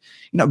behind.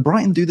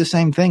 Brighton do the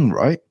same thing,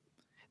 right?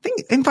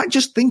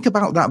 Just think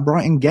about that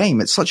Brighton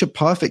game. It's such a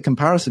perfect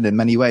comparison in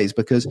many ways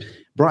because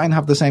Brighton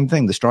have the same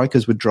thing. The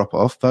strikers would drop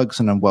off.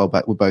 Ferguson and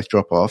Welbeck would both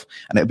drop off,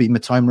 and it would be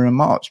Matoma and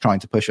March trying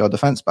to push our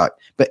defence back.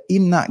 But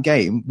in that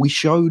game, we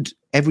showed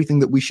everything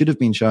that we should have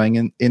been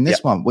showing in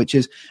this one, which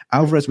is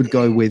Alvarez would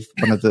go with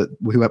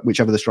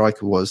whichever the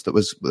striker was that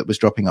was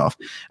dropping off,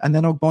 and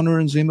then Ogbonna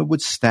and Zuma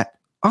would step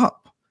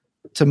up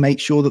to make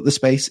sure that the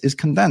space is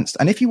condensed.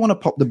 And if you want to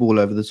pop the ball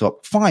over the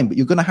top, fine, but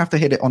you're going to have to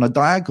hit it on a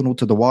diagonal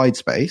to the wide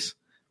space,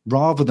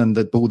 rather than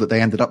the ball that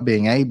they ended up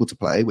being able to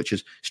play, which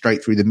is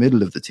straight through the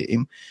middle of the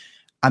team.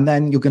 And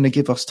then you're going to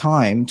give us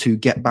time to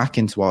get back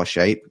into our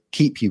shape,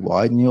 keep you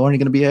wide, and you're only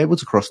going to be able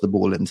to cross the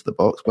ball into the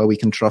box where we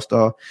can trust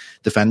our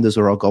defenders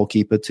or our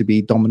goalkeeper to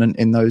be dominant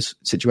in those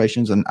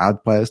situations and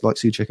add players like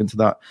Souček into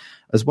that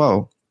as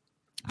well.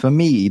 For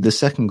me, the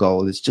second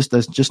goal is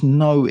there's just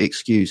no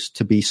excuse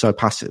to be so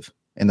passive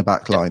in the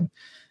back line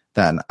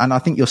then. And I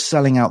think you're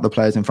selling out the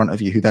players in front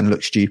of you who then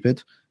look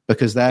stupid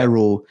because they're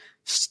all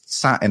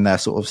sat in their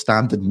sort of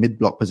standard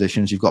mid-block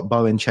positions. You've got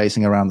Bowen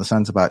chasing around the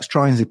centre-backs,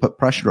 trying to put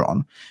pressure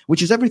on,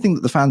 which is everything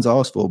that the fans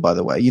ask for, by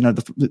the way.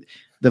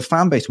 The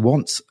fan base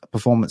wants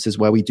performances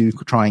where we do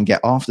try and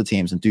get after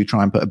teams and do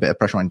try and put a bit of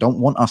pressure on.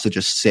 Don't want us to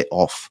just sit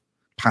off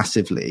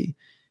passively.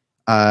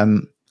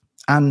 And,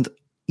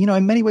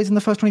 in many ways in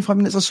the first 25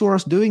 minutes, I saw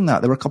us doing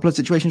that. There were a couple of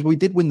situations where we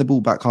did win the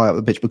ball back high up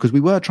the pitch because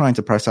we were trying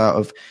to press out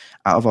of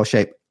our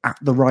shape at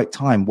the right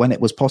time when it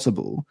was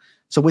possible.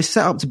 So we're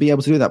set up to be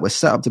able to do that. We're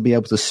set up to be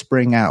able to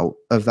spring out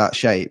of that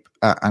shape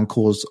and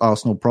cause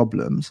Arsenal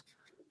problems.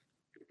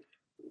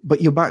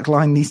 But your back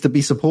line needs to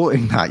be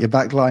supporting that. Your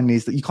back line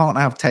needs that. You can't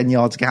have 10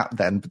 yards gap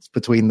then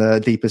between the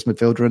deepest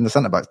midfielder and the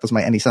centre-backs. Doesn't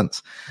make any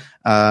sense.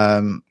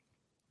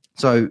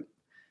 So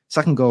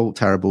second goal,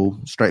 terrible.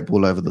 Straight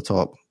ball over the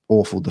top.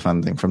 Awful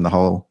defending from the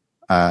whole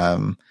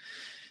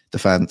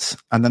defence.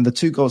 And then the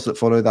two goals that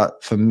follow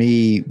that, for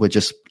me, were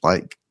just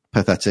like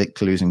pathetic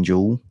losing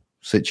duel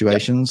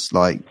situations.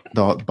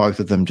 Both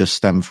of them just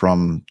stem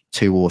from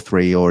 2 or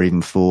 3 or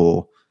even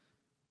 4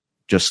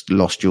 just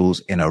lost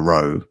duels in a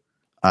row.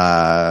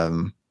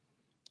 The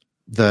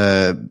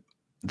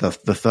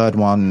third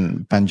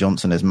one, Ben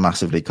Johnson is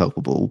massively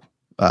culpable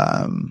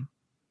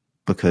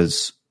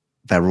because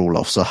they're all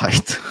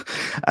offside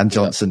and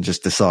Johnson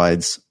just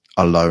decides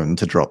alone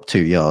to drop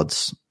 2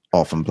 yards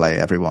off and play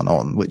everyone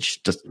on,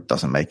 which just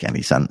doesn't make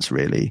any sense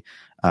really.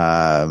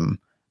 And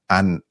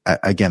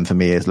again, for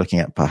me, is looking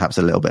at perhaps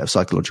a little bit of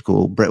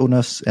psychological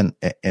brittleness in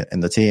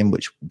the team,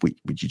 which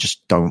you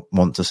just don't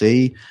want to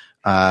see.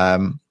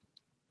 And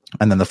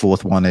then the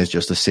fourth one is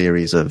just a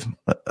series of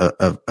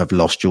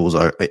lost duels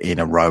in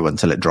a row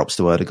until it drops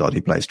to Ødegaard,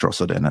 who plays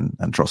Trossard in,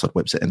 and Trossard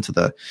whips it into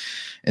the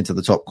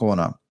top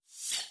corner.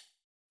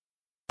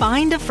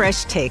 Find a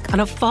fresh take on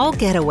a fall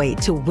getaway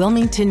to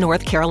Wilmington,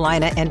 North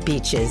Carolina and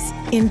beaches.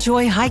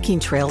 Enjoy hiking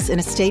trails in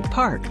a state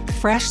park,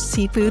 fresh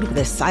seafood with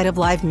a side of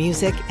live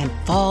music, and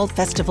fall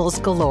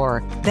festivals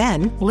galore.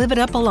 Then live it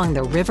up along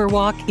the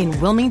Riverwalk in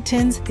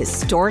Wilmington's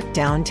historic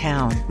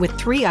downtown. With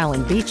 3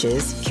 island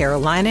beaches,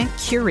 Carolina,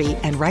 Curie,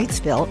 and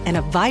Wrightsville, and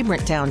a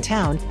vibrant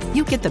downtown,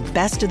 you get the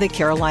best of the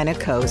Carolina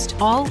coast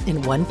all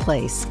in one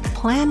place.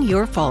 Plan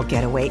your fall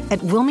getaway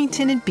at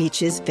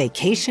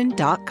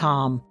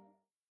WilmingtonandBeachesVacation.com.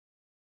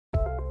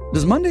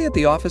 Does Monday at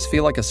the office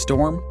feel like a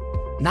storm?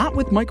 Not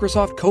with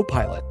Microsoft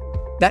Copilot.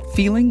 That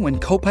feeling when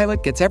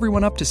Copilot gets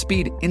everyone up to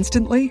speed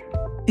instantly?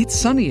 It's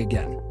sunny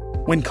again.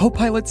 When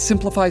Copilot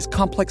simplifies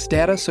complex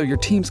data so your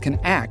teams can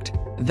act,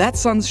 that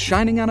sun's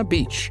shining on a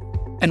beach.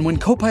 And when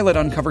Copilot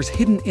uncovers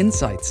hidden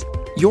insights,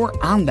 you're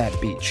on that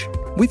beach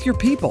with your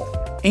people,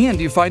 and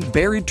you find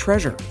buried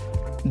treasure.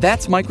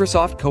 That's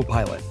Microsoft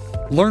Copilot.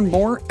 Learn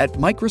more at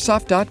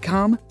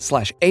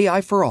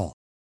Microsoft.com/AI for all.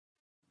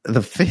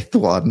 The fifth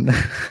one,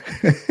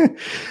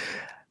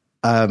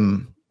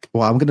 I'm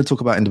going to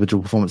talk about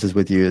individual performances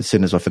with you as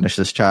soon as I finish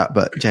this chat,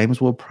 but James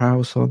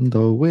Ward-Prowse on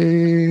the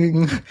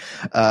wing.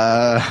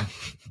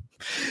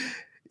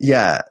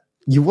 Yeah,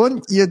 you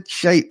want your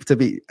shape to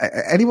be,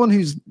 anyone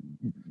who's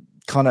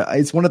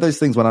it's one of those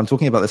things when I'm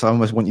talking about this, I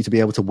almost want you to be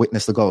able to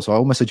witness the goal. So I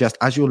almost suggest,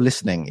 as you're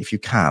listening, if you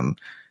can,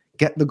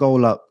 get the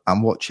goal up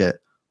and watch it.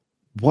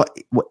 What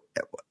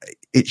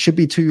it should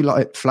be 2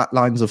 flat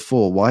lines of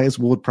 4. Why is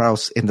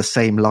Ward-Prowse in the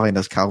same line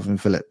as Calvin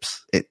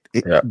Phillips?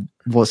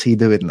 What's he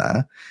doing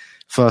there?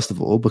 First of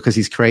all, because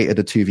he's created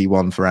a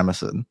 2v1 for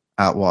Emerson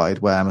out wide,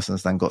 where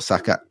Emerson's then got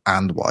Saka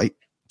and White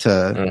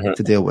to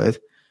deal with.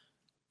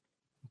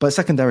 But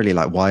secondarily,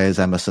 like, why is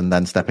Emerson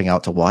then stepping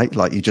out to White?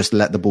 Like, you just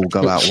let the ball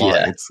go out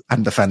wide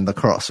and defend the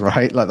cross,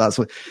 right? Like, that's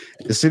what,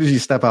 as soon as you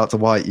step out to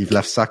White, you've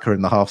left Saka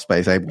in the half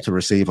space able to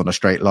receive on a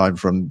straight line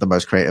from the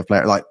most creative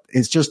player. Like,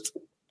 it's just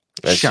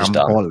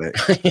shambolic.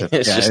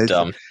 It's just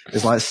dumb.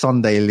 It's like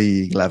Sunday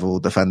League level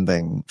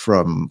defending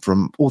from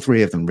all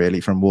three of them, really,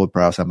 from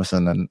Ward-Prowse,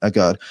 Emerson, and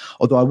Agard.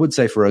 Although I would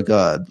say for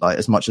Agard, like,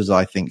 as much as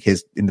I think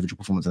his individual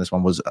performance in this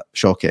one was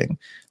shocking,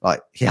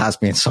 like, he has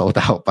been sold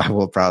out by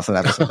Ward-Prowse and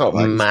Emerson.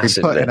 Like, he's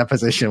been put in a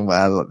position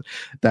where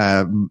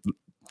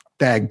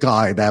their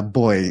guy, their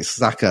boy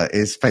Saka,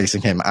 is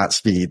facing him at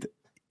speed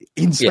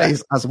in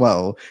space as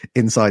well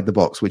inside the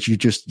box, which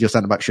your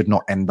centre back should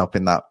not end up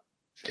in that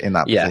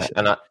position.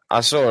 And I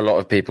saw a lot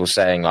of people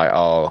saying like,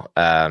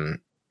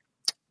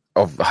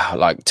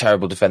 like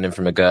terrible defending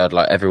from Agard.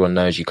 Like, everyone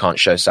knows you can't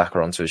show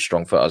Saka onto his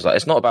strong foot. I was like,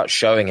 it's not about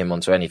showing him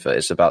onto any foot.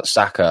 It's about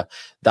Saka.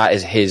 That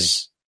is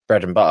his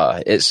bread and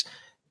butter.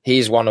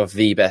 He's one of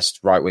the best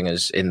right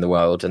wingers in the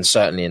world, and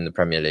certainly in the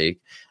Premier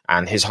League.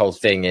 And his whole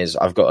thing is,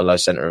 I've got a low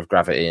centre of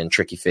gravity and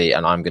tricky feet,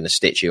 and I'm going to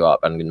stitch you up.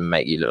 I'm going to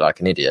make you look like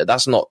an idiot.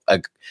 That's not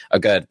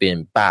Agard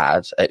being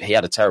bad. He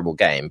had a terrible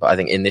game, but I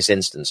think in this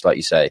instance, like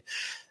you say,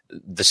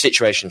 the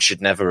situation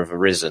should never have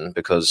arisen,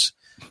 because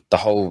the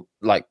whole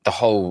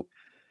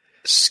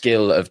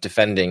skill of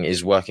defending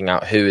is working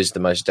out who is the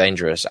most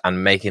dangerous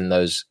and making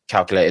those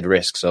calculated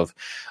risks of,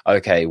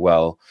 okay,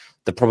 well,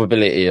 the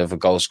probability of a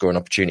goal scoring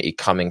opportunity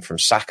coming from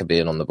Saka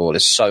being on the ball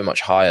is so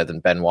much higher than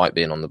Ben White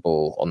being on the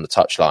ball on the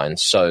touchline.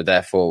 So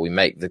therefore we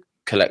make the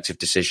collective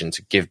decision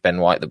to give Ben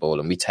White the ball,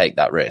 and we take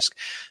that risk.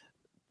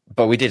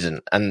 But we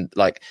didn't. And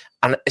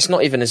it's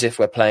not even as if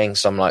we're playing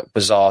some like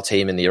bizarre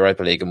team in the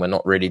Europa League and we're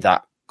not really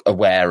that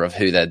aware of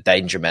who their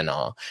danger men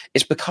are.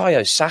 It's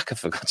Bukayo Saka,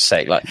 for God's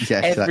sake.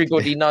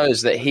 Everybody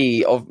knows that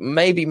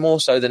maybe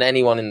more so than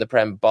anyone in the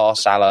Prem, bar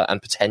Salah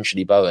and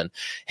potentially Bowen,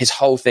 his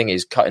whole thing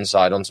is cut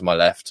inside onto my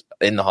left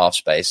in the half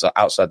space, so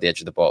outside the edge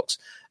of the box,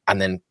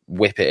 and then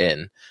whip it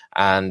in.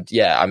 And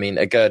I mean,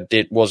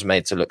 Agard was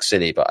made to look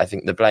silly, but I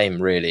think the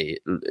blame really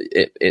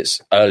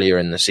it's earlier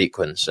in the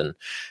sequence, and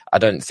I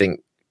don't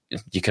think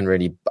you can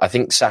really. I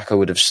think Saka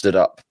would have stood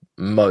up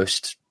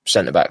most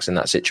centre backs in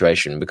that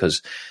situation,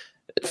 because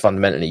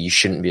fundamentally you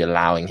shouldn't be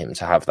allowing him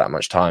to have that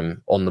much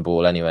time on the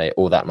ball anyway,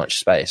 or that much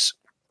space.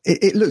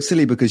 It looks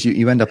silly because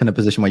you end up in a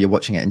position where you're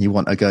watching it and you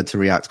want Agard to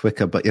react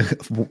quicker, but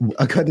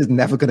Agard is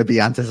never going to be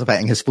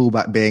anticipating his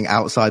fullback being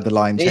outside the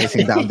line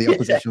chasing down the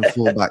opposition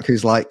fullback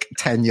who's like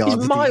 10 yards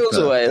He's miles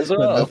away as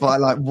well.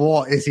 Like,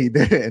 what is he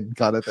doing?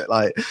 Kind of thing.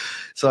 Like,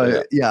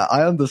 so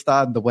I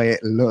understand the way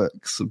it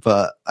looks,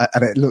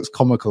 and it looks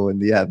comical in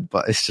the end,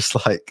 but it's just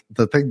like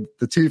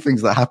the two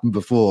things that happened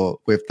before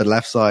with the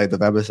left side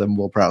of Emerson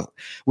Ward-Prowse,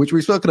 which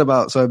we've spoken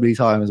about so many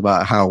times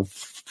about how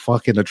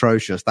fucking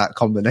atrocious that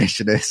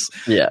combination is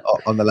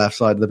on the left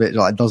side of the pitch.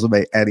 Like, it doesn't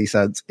make any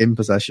sense in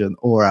possession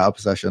or out of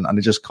possession, and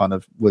it just kind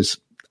of was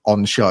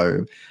on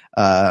show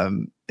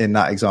in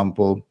that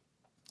example.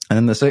 And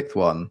then the sixth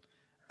one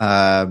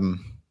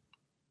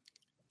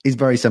is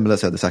very similar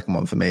to the second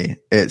one for me.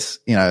 It's,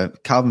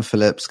 Calvin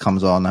Phillips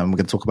comes on, and we're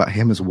going to talk about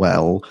him as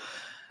well,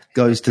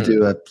 goes to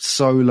do a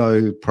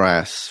solo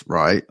press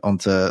right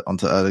onto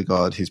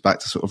Odegaard, who's back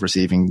to sort of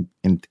receiving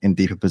in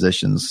deeper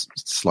positions,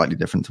 slightly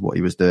different to what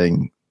he was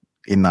doing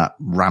in that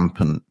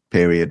rampant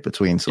period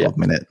between sort of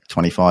minute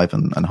 25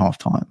 and half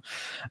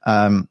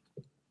time.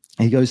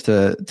 He goes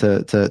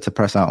to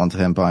press out onto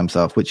him by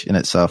himself, which in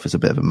itself is a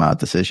bit of a mad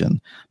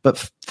decision, but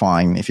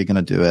fine. If you're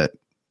going to do it,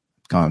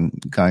 go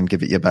and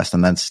give it your best,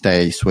 and then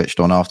stay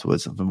switched on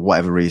afterwards. For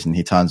whatever reason,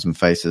 he turns and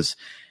faces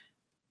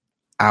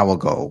our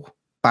goal,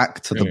 back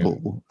to the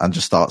ball, and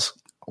just starts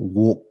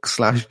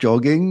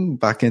walk/jogging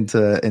back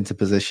into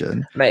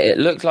position. Mate, it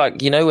looked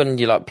like, when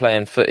you're like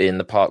playing footy in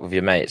the park with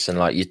your mates, and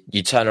like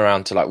you turn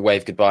around to like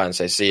wave goodbye and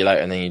say see you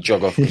later, and then you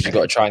jog off because you've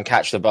got to try and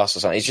catch the bus or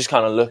something. He's just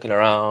kind of looking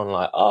around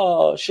like,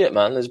 oh shit,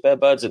 man, there's bare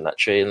birds in that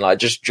tree, and like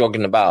just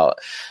jogging about.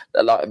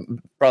 Like,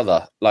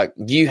 brother, like,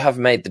 you have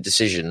made the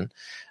decision,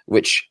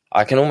 which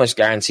I can almost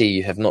guarantee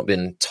you have not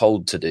been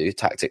told to do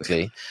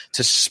tactically,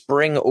 to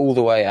spring all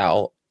the way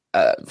out.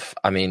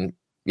 I mean,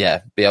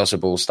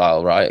 Bielsa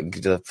style, right?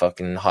 The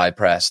fucking high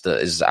press that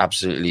is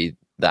absolutely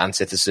the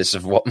antithesis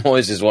of what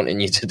Moyes is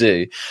wanting you to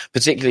do,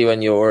 particularly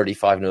when you're already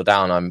 5-0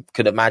 down. I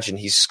could imagine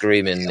he's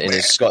screaming in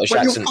his Scottish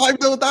accent. You're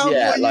 5-0 down,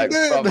 yeah, like,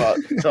 brother,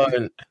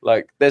 don't.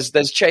 Like, there's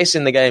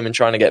chasing the game and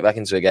trying to get back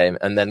into a game,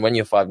 and then when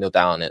you're 5-0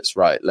 down, it's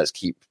right. Let's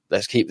keep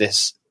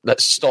this.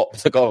 Let's stop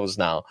the goals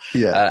now.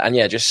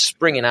 Just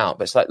springing out.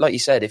 But it's like you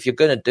said, if you're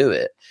going to do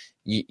it,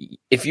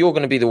 if you're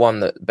going to be the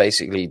one that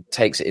basically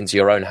takes it into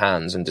your own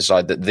hands and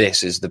decide that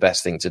this is the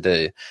best thing to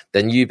do,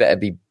 then you better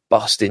be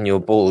busting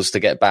your balls to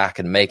get back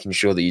and making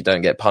sure that you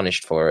don't get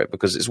punished for it.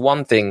 Because it's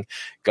one thing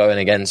going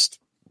against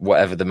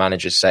whatever the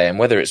managers say, and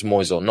whether it's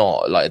Moyes or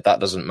not, like,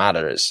 that doesn't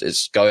matter.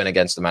 It's going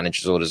against the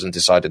manager's orders and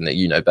deciding that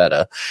you know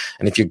better.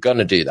 And if you're going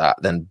to do that,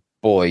 then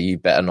boy, you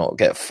better not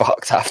get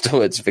fucked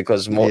afterwards,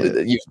 because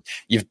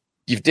you've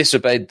you've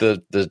disobeyed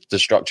the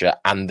structure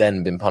and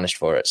then been punished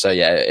for it. So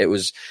yeah, it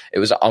was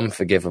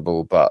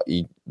unforgivable, but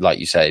like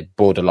you say,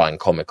 borderline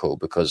comical,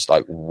 because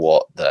like,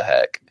 what the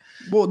heck?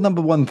 Well,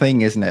 number one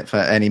thing, isn't it, for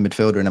any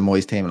midfielder in a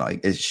Moyes team,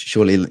 like, is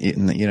surely,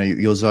 you know,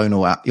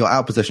 your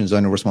out position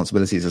zonal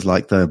responsibilities is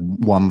like the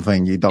one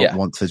thing you don't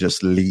want to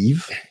just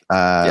leave.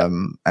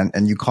 And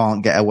you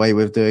can't get away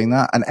with doing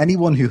that. And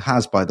anyone who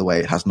has, by the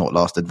way, has not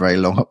lasted very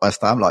long at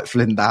West Ham, like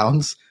Flynn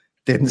Downs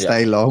didn't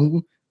stay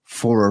long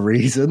for a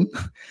reason.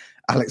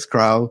 Alex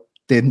Crowell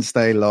didn't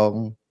stay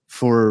long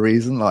for a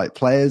reason. Like,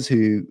 players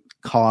who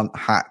can't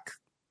hack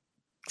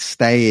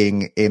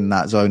staying in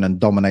that zone and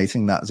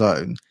dominating that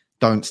zone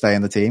don't stay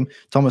in the team.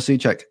 Thomas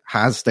Souček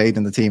has stayed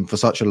in the team for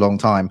such a long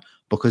time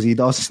because he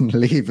doesn't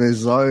leave his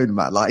zone,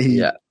 man. Like,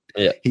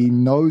 he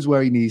knows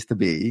where he needs to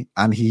be,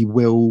 and he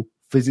will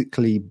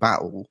physically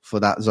battle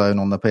for that zone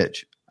on the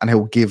pitch, and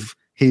he'll give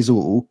his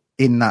all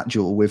in that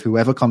duel with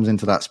whoever comes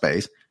into that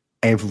space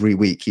every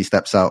week he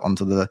steps out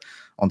onto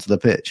the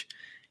pitch.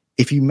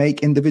 If you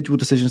make individual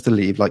decisions to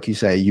leave, like you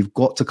say, you've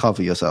got to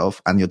cover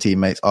yourself and your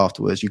teammates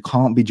afterwards. You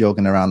can't be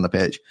jogging around the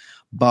pitch.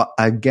 But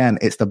again,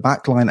 it's the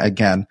back line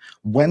again.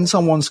 When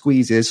someone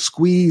squeezes,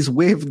 squeeze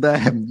with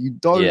them. You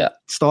don't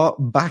start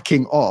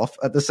backing off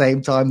at the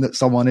same time that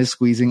someone is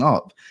squeezing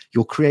up.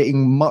 You're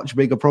creating much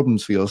bigger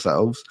problems for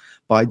yourselves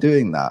by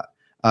doing that.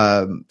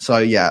 So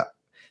yeah,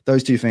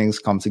 those two things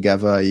come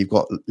together. You've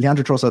got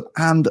Leandro Trossard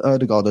and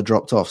Ødegaard are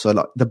dropped off. So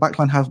like, the back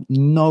line have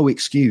no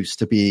excuse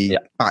to be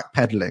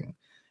backpedaling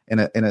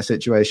in a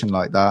situation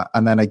like that.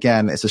 And then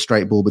again, it's a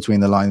straight ball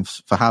between the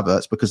lines for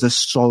Havertz, because there's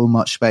so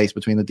much space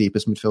between the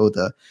deepest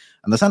midfielder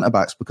and the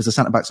centre-backs, because the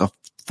centre-backs are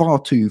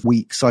far too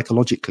weak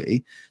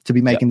psychologically to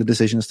be making the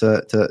decisions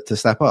to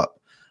step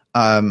up.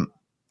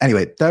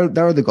 Anyway, there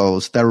are the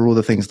goals. There are all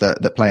the things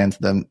that play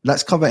into them.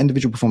 Let's cover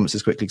individual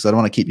performances quickly, because I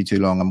don't want to keep you too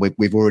long. And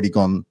we've already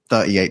gone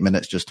 38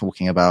 minutes just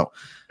talking about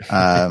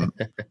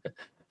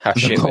how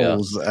the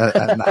goals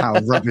and how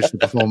rubbish the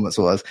performance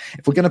was.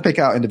 If we're going to pick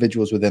out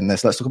individuals within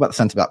this, let's talk about the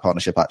centre-back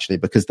partnership, actually,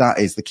 because that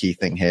is the key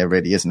thing here,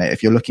 really, isn't it?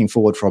 If you're looking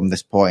forward from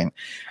this point,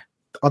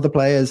 other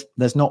players,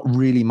 there's not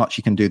really much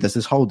you can do. There's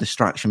this whole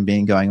distraction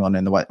being going on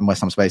in the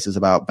West Ham spaces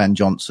about Ben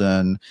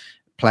Johnson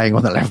playing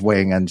on the left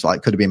wing, and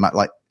like, could have been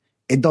like,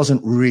 it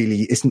doesn't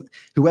really,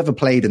 whoever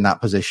played in that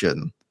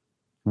position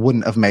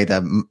wouldn't have made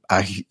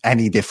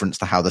any difference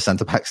to how the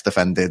centre-backs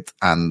defended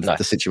and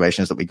the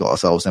situations that we got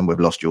ourselves in with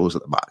lost duels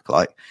at the back,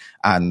 like,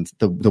 and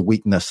the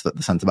weakness that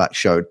the centre-backs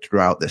showed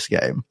throughout this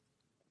game,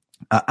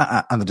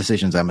 and the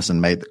decisions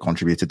Emerson made that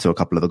contributed to a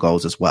couple of the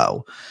goals as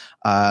well.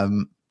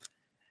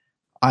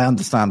 I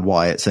understand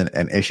why it's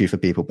an issue for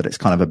people, but it's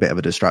kind of a bit of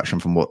a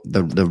distraction from what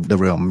the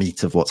real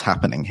meat of what's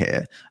happening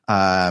here.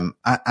 And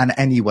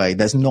anyway,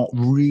 there's not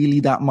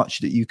really that much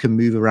that you can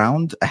move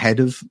around ahead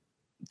of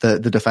the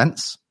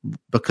defense,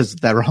 because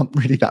there aren't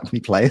really that many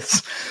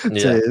players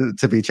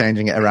to be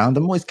changing it around.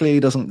 And Moyes clearly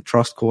doesn't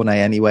trust Cornet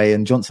anyway,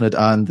 and Johnson had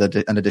earned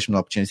an additional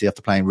opportunity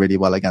after playing really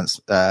well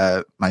against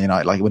Man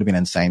United. Like, it would have been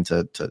insane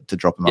to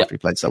drop him after he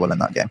played so well in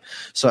that game.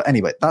 So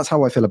anyway, that's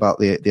how I feel about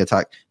the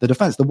attack. The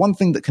defense, the one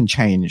thing that can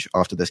change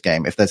after this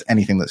game, if there's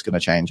anything that's going to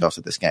change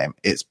after this game,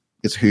 it's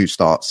who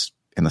starts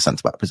in the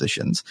centre-back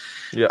positions.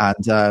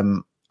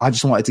 And I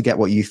just wanted to get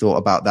what you thought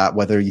about that,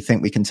 whether you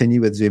think we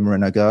continue with Zuma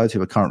and Ødegaard,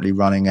 who are currently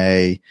running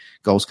a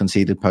goals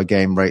conceded per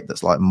game rate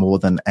that's like more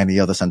than any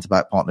other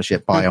centre-back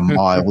partnership by a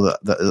mile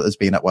that has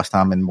been at West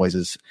Ham in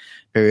Moyes'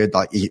 period,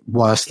 like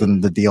worse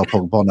than the Diop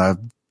Ogbonna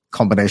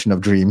combination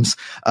of dreams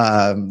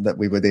that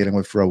we were dealing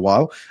with for a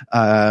while.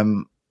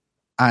 And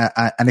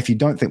if you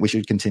don't think we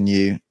should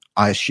continue,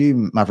 I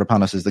assume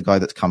Mavropanos is the guy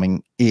that's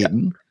coming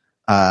in.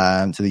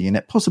 To the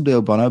unit, possibly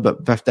Ogbonna,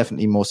 but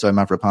definitely more so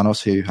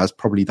Mavropanos, who has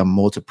probably done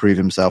more to prove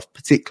himself,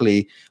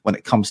 particularly when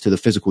it comes to the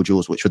physical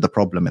duels, which were the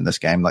problem in this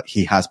game. Like,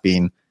 he has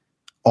been,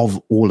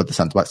 of all of the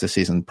centre-backs this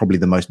season, probably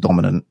the most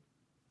dominant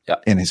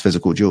in his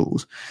physical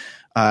duels.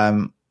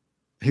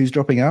 Who's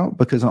dropping out?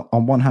 Because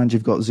on one hand,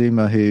 you've got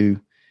Zuma, who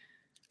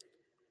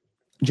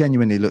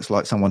genuinely looks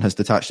like someone has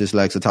detached his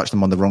legs, attached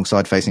them on the wrong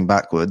side facing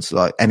backwards.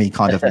 Like, any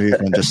kind of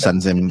movement just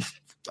sends him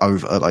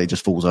over, like, he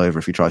just falls over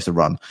if he tries to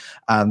run.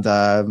 And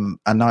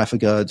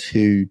Ødegaard,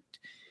 who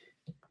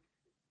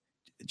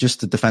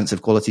just the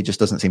defensive quality just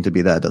doesn't seem to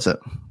be there, does it?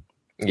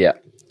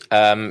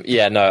 I'm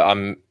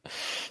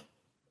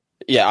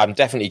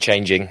definitely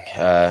changing,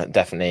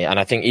 definitely. And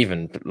I think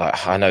even,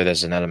 like, I know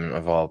there's an element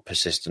of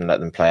persist and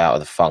let them play out of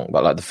the funk,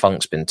 but like, the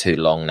funk's been too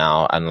long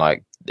now, and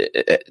like,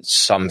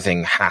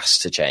 something has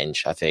to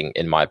change, I think,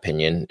 in my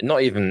opinion,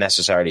 not even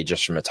necessarily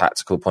just from a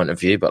tactical point of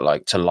view, but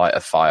like, to light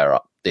a fire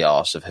up the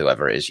arse of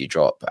whoever it is you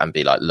drop and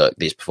be like, look,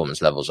 these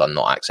performance levels are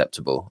not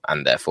acceptable,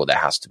 and therefore there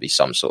has to be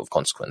some sort of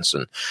consequence.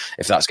 And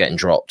if that's getting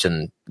dropped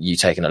and you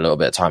taking a little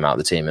bit of time out of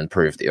the team and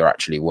prove that you're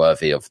actually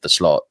worthy of the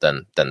slot,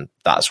 then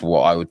that's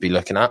what I would be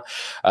looking at.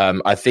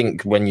 I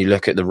think when you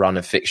look at the run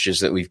of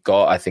fixtures that we've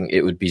got, I think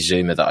it would be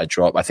Zuma that I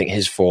drop. I think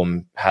his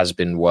form has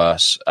been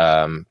worse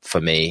for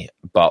me,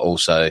 but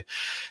also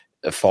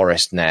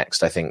Forest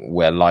next. I think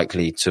we're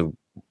likely to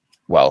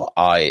well,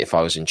 if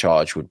I was in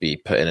charge, would be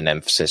putting an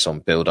emphasis on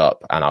build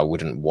up, and I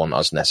wouldn't want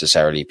us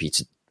necessarily be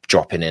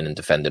dropping in and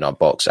defending our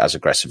box as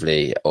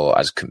aggressively or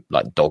as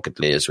like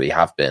doggedly as we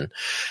have been.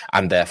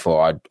 And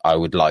therefore I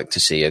would like to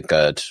see a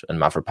Gerd and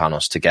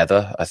Mavropanos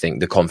together. I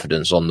think the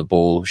confidence on the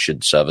ball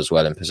should serve as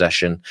well in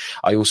possession.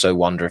 I also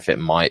wonder if it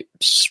might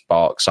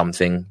spark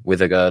something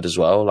with a Gerd as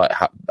well, like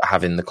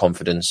having the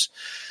confidence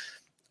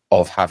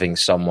of having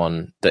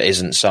someone that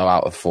isn't so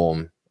out of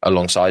form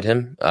alongside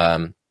him.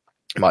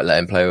 Might let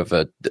him play with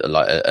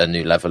a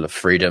new level of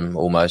freedom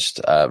almost,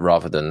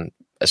 rather than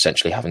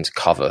essentially having to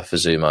cover for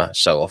Zuma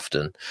so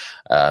often,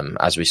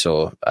 as we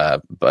saw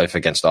both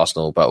against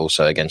Arsenal but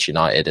also against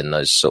United in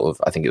those sort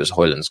of, I think it was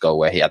Højlund's goal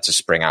where he had to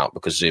spring out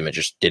because Zuma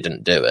just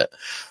didn't do it.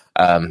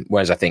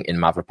 Whereas I think in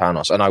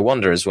Mavropanos, and I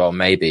wonder as well,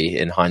 maybe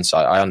in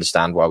hindsight, I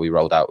understand why we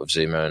rolled out with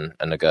Zuma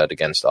and Agurd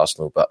against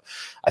Arsenal, but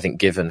I think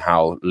given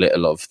how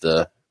little of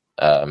the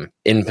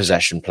in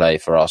possession play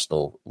for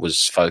Arsenal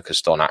was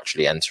focused on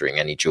actually entering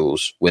any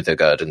duels with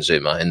Agurd and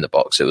Zuma in the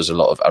box, it was a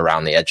lot of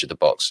around the edge of the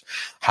box.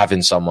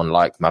 Having someone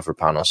like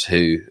Mavropanos,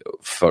 who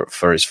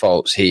for his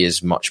faults, he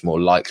is much more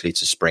likely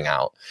to spring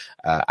out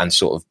and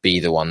sort of be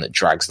the one that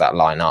drags that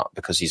line up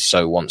because he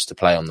so wants to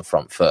play on the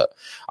front foot.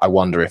 I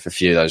wonder if a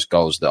few of those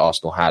goals that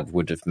Arsenal had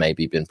would have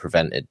maybe been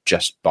prevented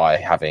just by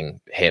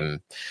having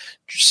him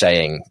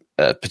saying,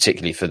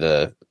 particularly for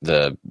the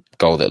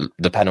goal,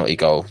 the penalty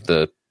goal,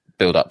 the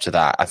build up to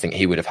that, I think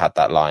he would have had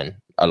that line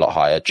a lot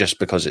higher just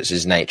because it's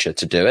his nature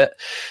to do it.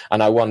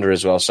 And I wonder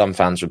as well, some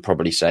fans would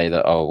probably say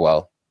that, oh,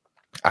 well,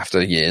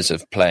 after years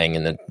of playing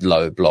in the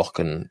low block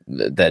and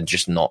they're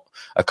just not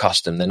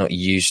accustomed, they're not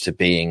used to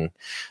being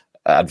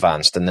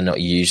advanced and they're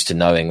not used to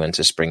knowing when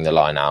to spring the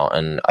line out.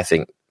 And I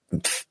think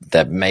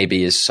there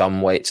maybe is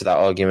some weight to that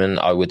argument.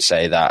 I would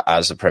say that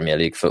as a Premier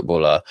League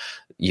footballer,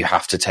 you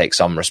have to take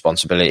some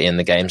responsibility in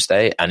the game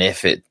state. And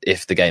if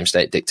the game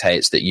state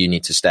dictates that you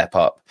need to step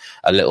up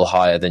a little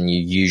higher than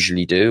you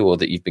usually do, or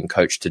that you've been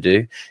coached to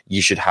do,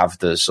 you should have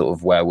the sort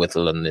of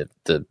wherewithal and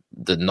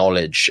the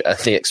knowledge and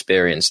the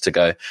experience to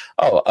go,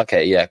 oh,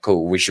 okay, yeah,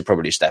 cool, we should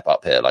probably step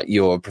up here. Like,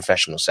 you're a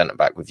professional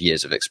centre-back with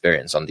years of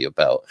experience under your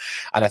belt.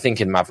 And I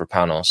think in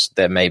Mavropanos,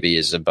 there maybe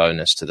is a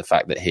bonus to the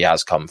fact that he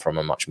has come from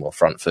a much more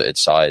front-footed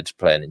side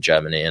playing in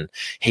Germany, and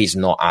he's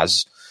not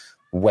as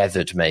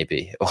weathered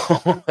maybe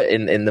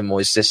in the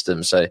Moyes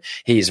system, so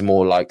he's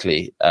more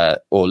likely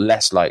or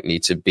less likely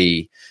to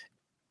be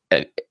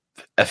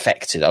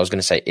affected. I was going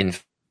to say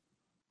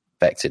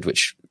infected,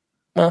 which,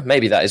 well,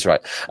 maybe that is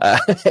right.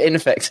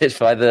 Infected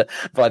by the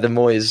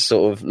Moyes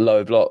sort of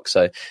low block.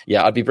 So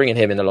yeah, I'd be bringing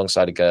him in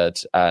alongside a Gerd,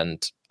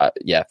 and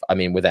yeah, I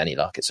mean, with any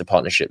luck, it's a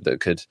partnership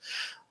that could,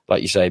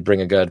 like you say, bring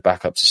a Gerd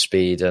back up to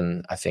speed,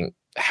 and I think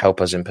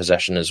help us in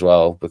possession as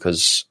well,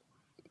 because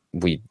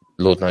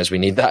Lord knows we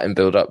need that in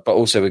build-up, but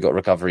also we've got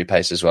recovery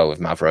pace as well with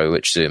Mavro,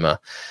 which Zuma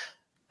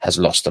has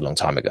lost a long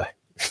time ago.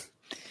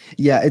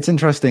 Yeah, it's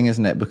interesting,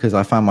 isn't it? Because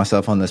I found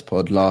myself on this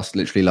pod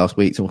literally last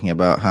week talking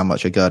about how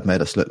much Agurd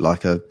made us look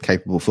like a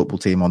capable football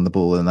team on the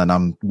ball, and then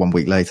I'm 1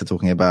 week later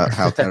talking about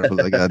how terrible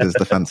Agurd is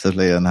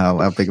defensively and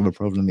how big of a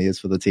problem he is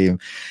for the team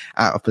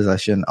out of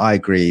possession. I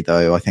agree,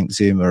 though. I think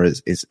Zuma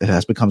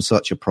has become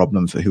such a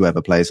problem for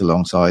whoever plays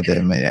alongside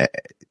him.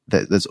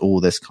 There's all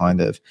this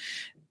kind of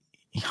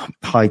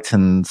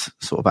heightened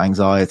sort of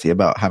anxiety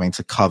about having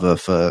to cover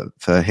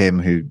for him,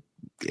 who,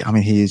 I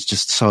mean, he is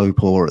just so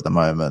poor at the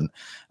moment.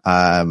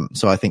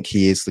 So I think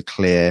he is the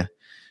clear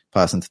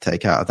person to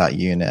take out of that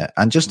unit.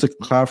 And just to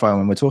clarify,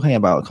 when we're talking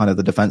about kind of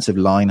the defensive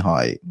line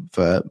height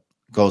for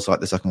goals like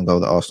the second goal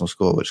that Arsenal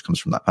scored, which comes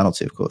from that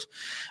penalty, of course,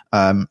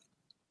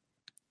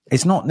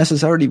 it's not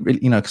necessarily really,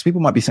 because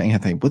people might be sitting here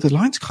thinking, well, the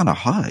line's kind of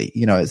high.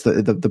 It's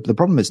the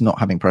problem is not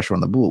having pressure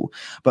on the ball,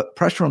 but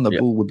pressure on the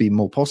ball would be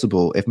more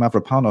possible if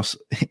Mavropanos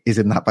is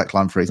in that back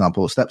line, for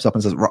example, steps up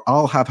and says,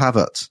 I'll have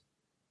Havertz.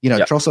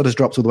 Trossard has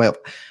dropped all the way up,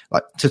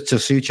 like to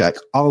Souček.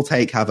 I'll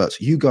take Havertz.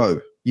 You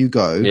go.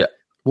 Yeah.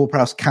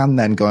 Ward-Prowse can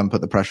then go and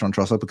put the pressure on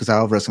Trossard because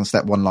Alvarez can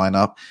step one line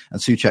up and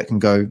Souček can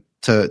go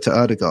to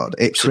Ødegaard.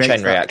 It creates a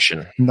chain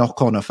reaction,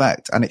 knock-on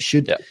effect, and it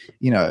should,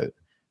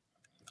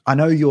 I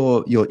know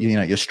your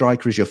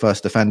striker is your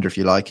first defender, if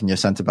you like, and your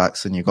centre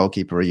backs and your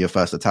goalkeeper are your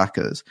first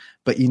attackers.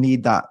 But you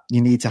need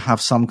to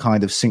have some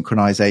kind of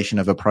synchronization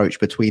of approach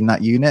between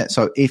that unit.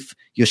 So if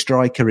your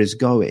striker is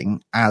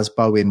going, as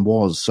Bowen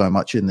was so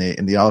much in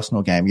the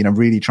Arsenal game,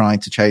 really trying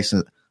to chase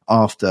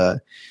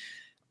after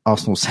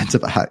Arsenal centre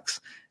backs,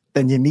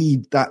 then you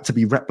need that to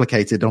be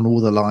replicated on all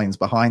the lines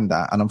behind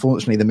that. And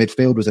unfortunately, the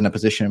midfield was in a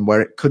position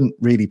where it couldn't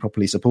really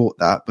properly support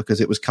that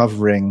because it was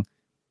covering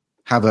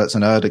Havertz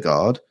and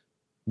Ødegaard,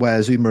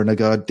 where Zuma and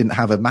Agurd didn't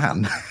have a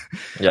man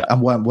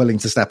and weren't willing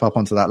to step up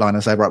onto that line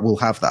and say, right, we'll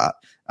have that.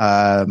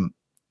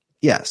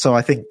 So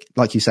I think,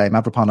 like you say,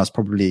 Mavropanos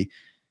probably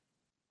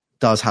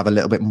does have a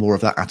little bit more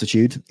of that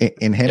attitude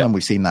in him, and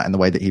we've seen that in the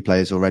way that he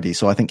plays already.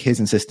 So I think his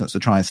insistence to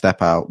try and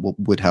step out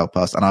would help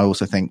us. And I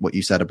also think what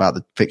you said about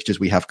the fixtures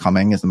we have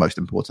coming is the most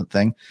important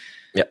thing.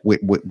 Yeah,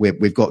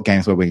 we've got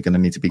games where we're going to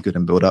need to be good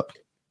and build up,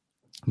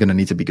 going to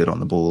need to be good on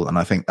the ball, and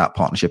I think that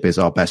partnership is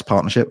our best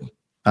partnership.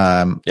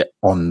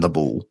 on the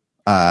ball.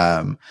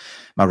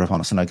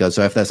 Mavropanos and Ogo.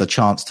 So if there's a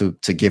chance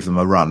to give them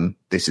a run,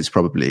 this is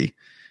probably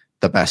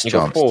the best chance.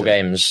 You've got 4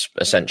 games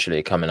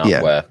essentially coming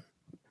up where,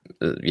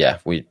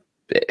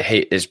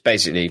 it's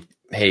basically,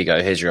 here you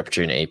go, here's your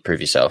opportunity,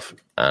 prove yourself,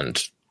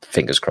 and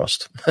fingers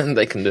crossed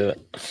they can do it.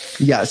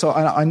 Yeah, so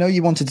I know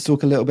you wanted to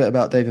talk a little bit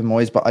about David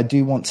Moyes, but I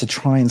do want to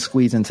try and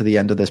squeeze into the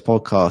end of this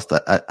podcast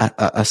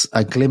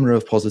a glimmer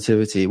of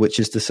positivity, which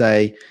is to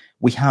say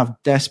we have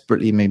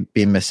desperately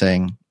been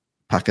missing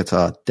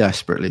Paquetá,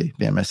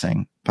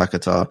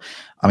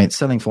 I mean,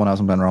 selling Fornals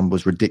and Benrahma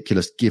was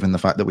ridiculous given the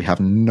fact that we have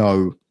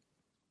no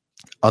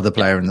other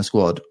player in the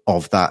squad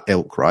of that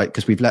ilk, right?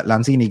 Because we've let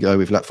Lanzini go,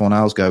 we've let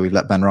Fornals go, we've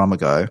let Benrahma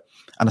go.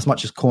 And as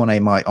much as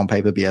Cornet might on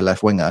paper be a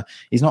left winger,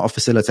 he's not a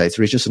facilitator.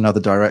 He's just another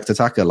direct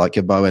attacker like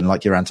your Bowen,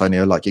 like your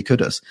Antonio, like your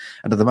Kudus.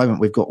 And at the moment,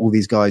 we've got all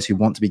these guys who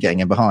want to be getting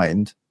in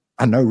behind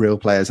and no real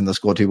players in the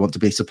squad who want to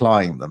be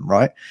supplying them,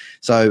 right?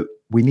 So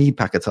we need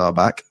Paquetá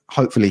back.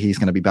 Hopefully he's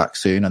going to be back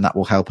soon and that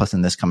will help us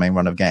in this coming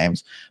run of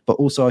games. But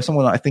also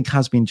someone that I think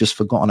has been just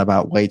forgotten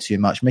about way too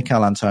much.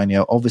 Mikel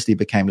Antonio obviously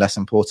became less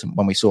important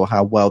when we saw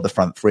how well the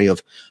front three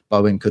of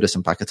Bowen, Kudus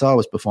and Paquetá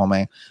was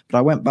performing. But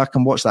I went back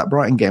and watched that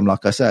Brighton game,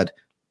 like I said,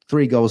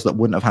 3 goals that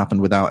wouldn't have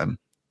happened without him.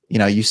 You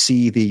know, you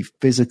see the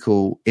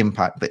physical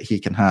impact that he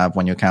can have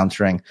when you're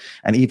countering.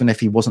 And even if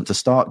he wasn't to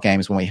start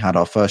games when we had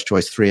our first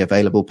choice 3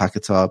 available,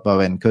 Paquetá,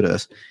 Bowen,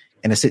 Kudus,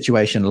 in a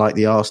situation like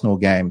the Arsenal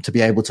game, to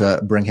be able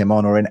to bring him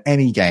on, or in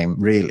any game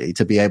really,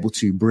 to be able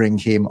to bring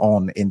him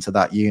on into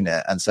that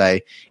unit and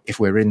say, if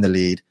we're in the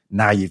lead,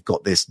 now you've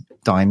got this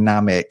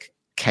dynamic,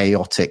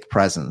 chaotic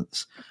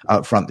presence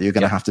up front that you're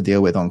going to have to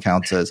deal with on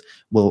counters,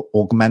 will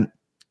augment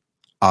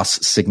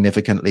us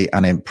significantly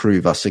and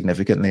improve us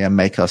significantly and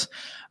make us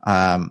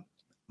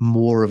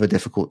more of a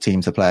difficult team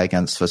to play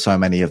against for so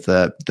many of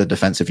the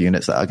defensive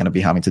units that are going to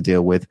be having to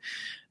deal with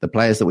the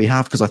players that we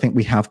have. Because I think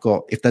we have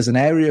got, if there's an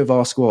area of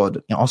our squad,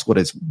 you know, our squad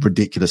is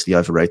ridiculously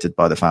overrated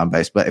by the fan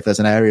base, but if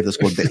there's an area of the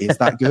squad that is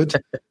that good,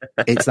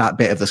 it's that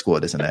bit of the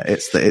squad, isn't it?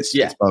 It's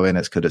Bowen,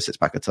 it's Kudus, it's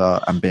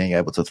Paquetá, and being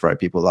able to throw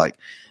people like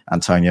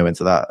Antonio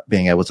into that,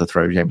 being able to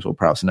throw James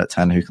Ward-Prowse in at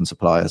 10 who can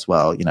supply as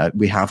well. You know,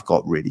 we have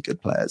got really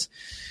good players.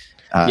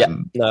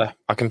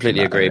 I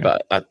completely agree,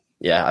 but I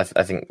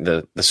think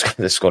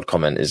the squad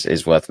comment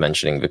is worth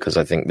mentioning, because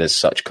I think there's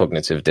such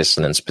cognitive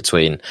dissonance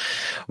between,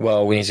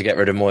 well, we need to get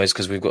rid of Moyes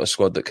because we've got a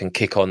squad that can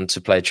kick on to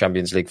play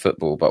Champions League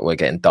football, but we're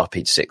getting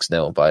duppied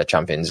 6-0 by a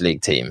Champions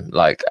League team.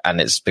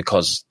 And it's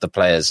because the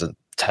players are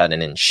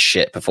turning in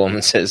shit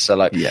performances. So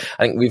I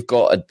think we've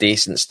got a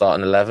decent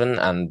starting 11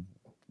 and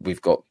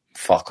we've got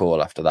fuck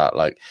all after that.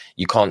 Like,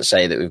 you can't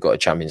say that we've got a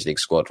Champions League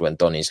squad when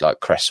Donny's like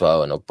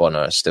Cresswell and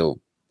Ogbonna are still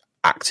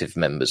active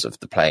members of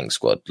the playing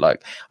squad.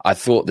 Like, I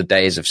thought the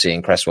days of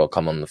seeing Cresswell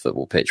come on the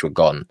football pitch were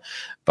gone,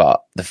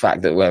 but the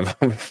fact that we're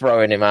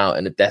throwing him out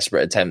in a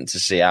desperate attempt to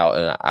see out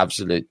an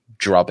absolute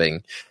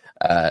drubbing,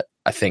 I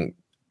think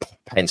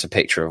paints a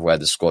picture of where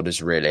the squad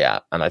is really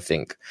at. And I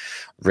think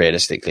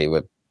realistically,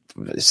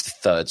 it's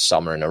the 3rd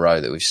summer in a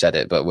row that we've said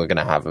it, but we're going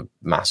to have a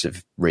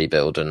massive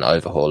rebuild and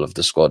overhaul of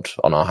the squad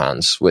on our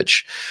hands,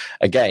 which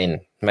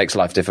again makes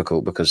life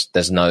difficult because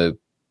there's no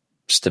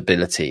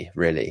stability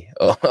really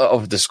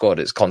of the squad.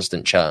 It's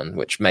constant churn,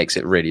 which makes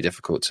it really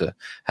difficult to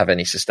have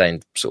any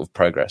sustained sort of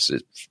progress.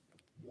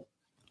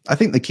 I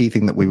think the key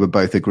thing that we would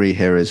both agree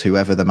here is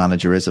whoever the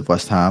manager is of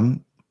West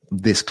Ham,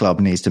 this club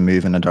needs to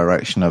move in a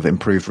direction of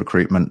improved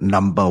recruitment,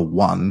 number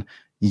one,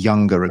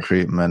 younger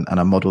recruitment, and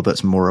a model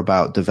that's more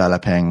about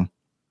developing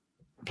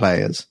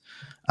players.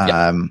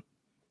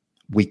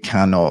 We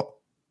cannot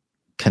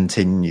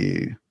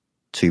continue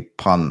to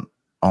punt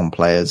on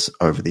players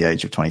over the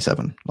age of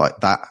 27. Like,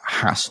 that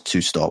has to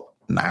stop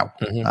now.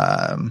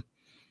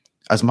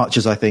 As much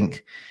as I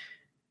think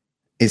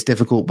it's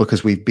difficult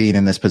because we've been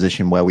in this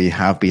position where we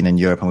have been in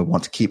Europe and we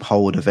want to keep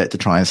hold of it to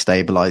try and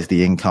stabilize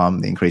the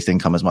income, the increased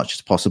income as much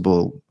as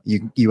possible,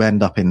 you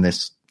end up in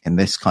this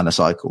kind of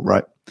cycle,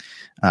 right?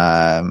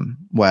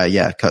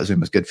 Where, Kurt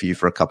Zuma's good for you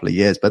for a couple of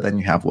years, but then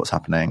you have what's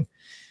happening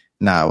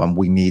now, and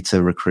we need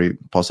to recruit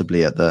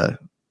possibly at the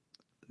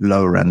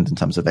lower end in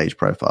terms of age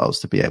profiles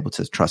to be able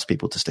to trust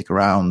people to stick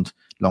around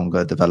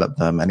longer, develop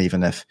them. And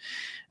even if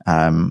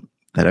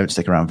they don't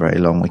stick around very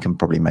long, we can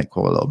probably make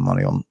quite a lot of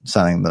money on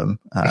selling them.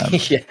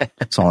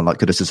 Someone like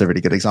Kudus is a really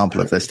good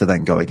example of this, to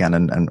then go again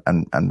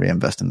and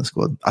reinvest in the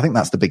squad. I think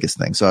that's the biggest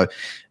thing. So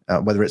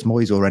whether it's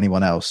Moyes or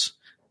anyone else,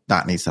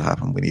 that needs to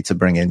happen. We need to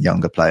bring in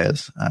younger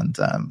players and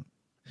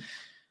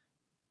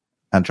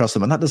trust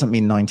them. And that doesn't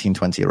mean 19,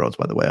 20-year-olds,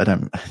 by the way.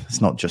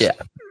 It's not just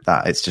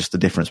that. It's just the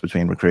difference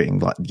between recruiting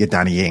like your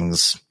Danny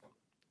Ings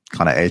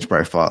kind of age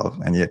profile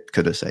and your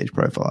Kudus age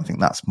profile. I think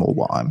that's more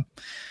what I'm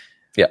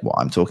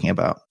talking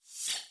about.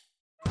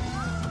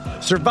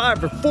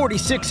 Survivor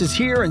 46 is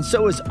here, and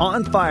so is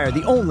On Fire,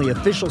 the only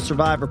official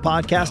Survivor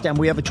podcast, and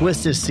we have a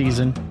twist this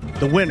season.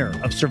 The winner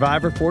of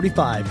Survivor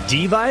 45,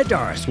 Dee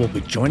Valladares, will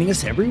be joining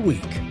us every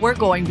week. We're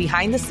going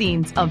behind the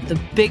scenes of the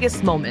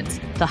biggest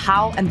moments, the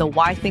how and the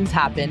why things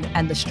happen,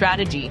 and the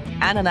strategy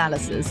and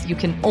analysis you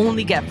can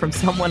only get from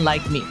someone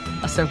like me,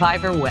 a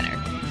Survivor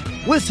winner.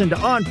 Listen to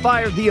On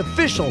Fire, the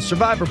official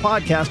Survivor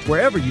podcast,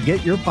 wherever you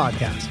get your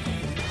podcast.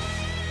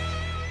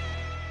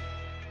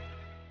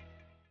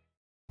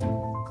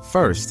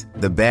 First,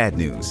 the bad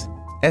news.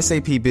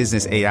 SAP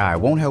Business AI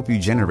won't help you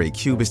generate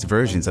cubist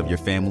versions of your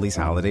family's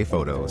holiday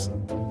photos.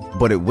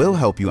 But it will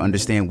help you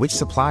understand which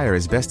supplier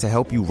is best to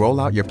help you roll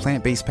out your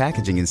plant-based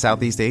packaging in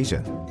Southeast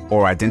Asia,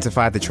 or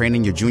identify the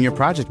training your junior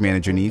project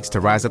manager needs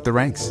to rise up the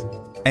ranks,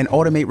 and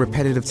automate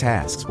repetitive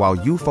tasks while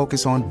you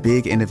focus on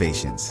big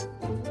innovations,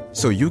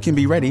 so you can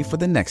be ready for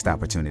the next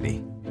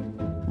opportunity.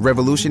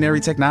 Revolutionary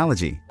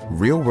technology,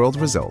 real-world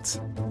results.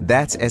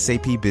 That's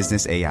SAP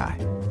Business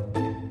AI.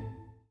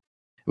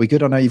 We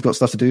good? I know you've got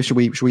stuff to do. Should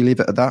we leave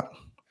it at that?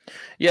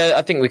 Yeah,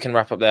 I think we can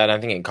wrap up there. And I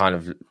think it kind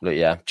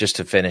of, just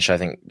to finish, I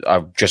think I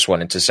just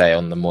wanted to say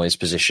on the Moyes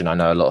position, I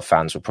know a lot of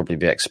fans will probably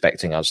be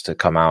expecting us to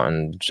come out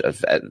and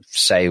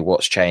say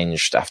what's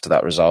changed after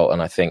that result.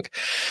 And I think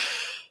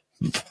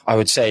I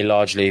would say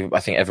largely, I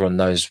think everyone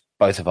knows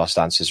both of our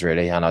stances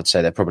really. And I'd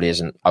say there probably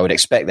isn't, I would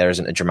expect there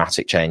isn't a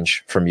dramatic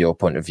change from your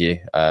point of view.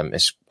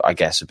 It's, I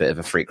guess, a bit of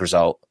a freak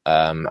result.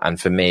 And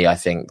for me, I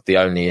think the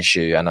only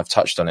issue, and I've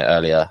touched on it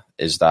earlier,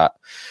 is that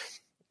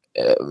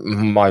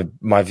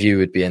my view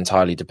would be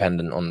entirely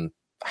dependent on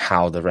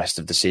how the rest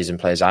of the season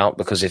plays out,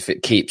 because if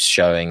it keeps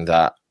showing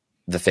that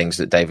the things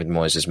that David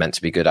Moyes is meant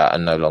to be good at are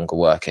no longer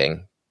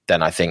working,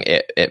 then I think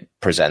it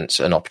presents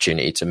an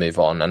opportunity to move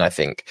on. And I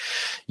think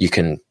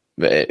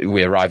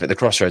we arrive at the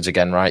crossroads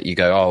again, right? You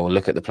go, oh,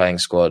 look at the playing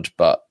squad,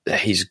 but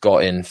he's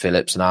got in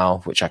Phillips now,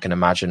 which I can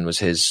imagine was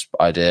his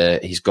idea.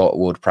 He's got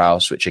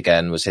Ward-Prowse, which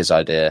again was his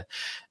idea.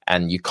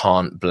 And you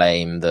can't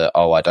blame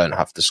I don't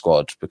have the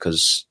squad,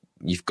 because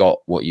you've got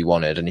what you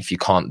wanted. And if you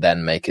can't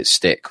then make it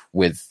stick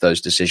with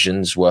those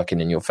decisions working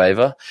in your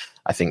favour,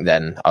 I think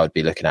then I would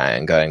be looking at it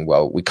and going,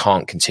 well, we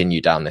can't continue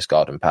down this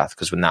garden path,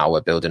 because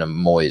we're building a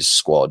Moyes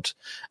squad.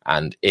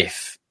 And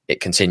if it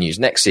continues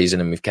next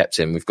season and we've kept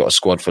him, we've got a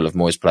squad full of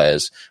Moyes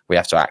players, we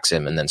have to axe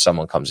him. And then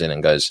someone comes in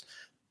and goes,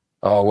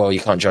 oh, well, you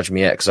can't judge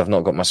me yet because I've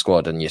not got my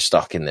squad. And you're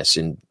stuck in this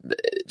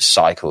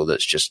cycle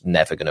that's just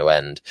never going to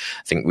end.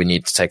 I think we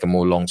need to take a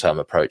more long-term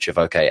approach of,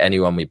 okay,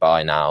 anyone we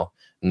buy now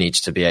needs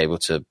to be able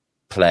to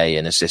play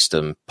in a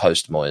system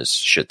post Moyes,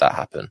 should that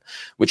happen,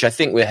 which I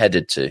think we're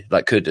headed to.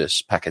 Like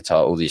Kudus, Paquetá,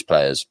 all these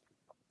players,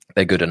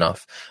 they're good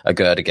enough.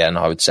 Agurd, again,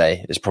 I would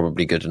say, is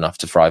probably good enough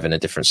to thrive in a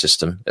different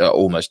system.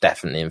 Almost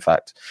definitely, in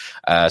fact.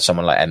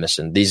 Someone like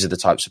Emerson. These are the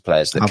types of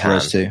players that can.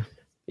 Too.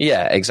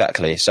 Yeah,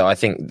 exactly. So I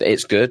think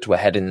it's good. We're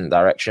heading in the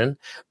direction,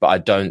 but I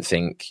don't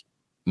think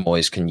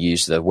Moyes can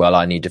use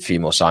I need a few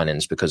more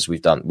signings because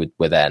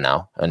we're there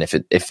now. And if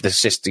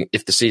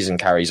the season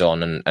carries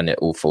on and it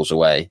all falls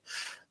away,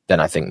 then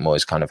I think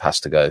Moyes kind of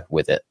has to go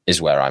with it, is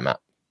where I'm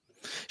at.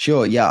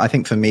 Sure. Yeah. I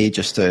think for me,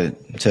 just to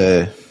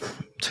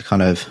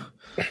kind of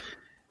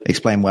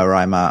explain where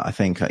I'm at, I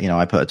think,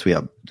 I put a tweet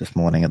up this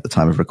morning at the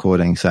time of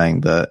recording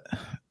saying that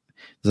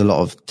there's a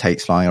lot of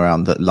takes flying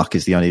around that luck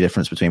is the only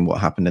difference between what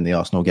happened in the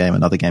Arsenal game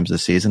and other games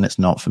this season. It's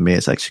not for me.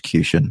 It's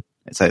execution.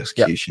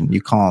 Yep.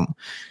 You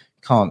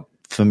can't,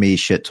 for me,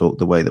 shit talk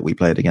the way that we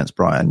played against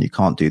Brighton. You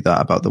can't do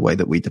that about the way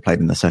that we played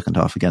in the second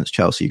half against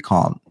Chelsea. You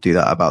can't do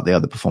that about the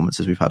other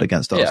performances we've had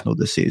against Arsenal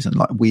this season.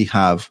 Like, we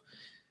have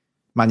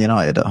Man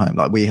United at home.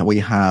 Like, we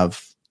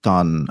have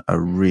done a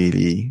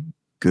really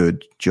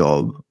good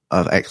job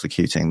of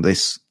executing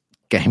this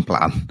game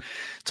plan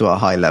to a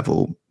high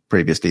level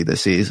previously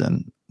this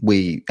season.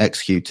 We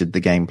executed the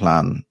game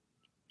plan.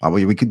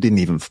 We didn't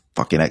even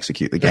fucking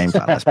execute the game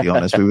plan. Let's be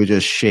honest. We were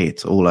just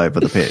shit all over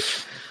the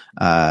pitch.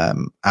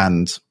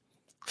 And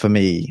for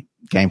me,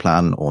 game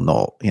plan or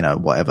not,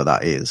 whatever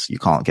that is, you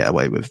can't get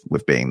away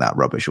with being that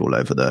rubbish all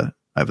over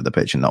the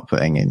pitch and not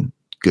putting in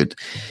good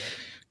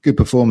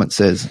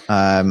performances.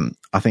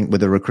 I think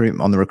with the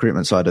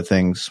recruitment side of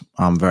things,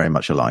 I'm very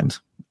much aligned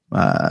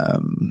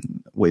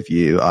with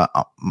you.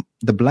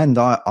 The blend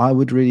I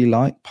would really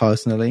like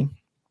personally,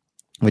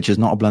 which is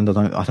not a blend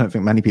I don't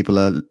think many people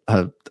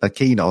are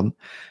keen on,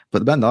 but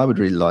the blend I would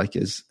really like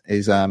is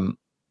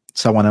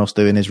someone else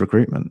doing his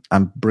recruitment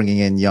and bringing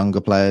in younger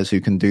players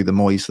who can do the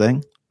Moyes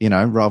thing,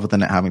 rather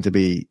than it having to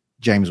be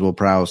James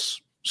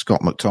Ward-Prowse,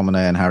 Scott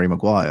McTominay and Harry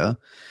Maguire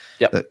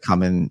that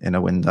come in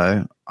a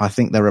window. I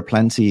think there are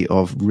plenty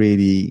of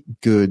really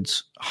good,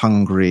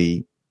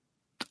 hungry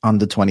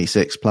under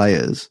 26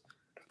 players.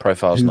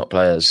 Profiles, not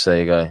players. There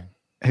you go.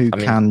 Who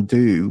can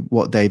do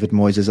what David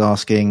Moyes is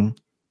asking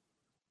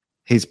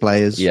his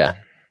players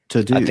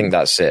to do. I think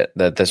that's it.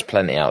 There's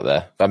plenty out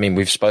there. I mean,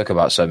 we've spoke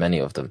about so many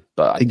of them,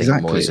 but I think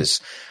Moyes is,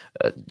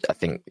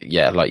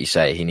 like you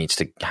say, he needs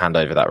to hand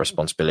over that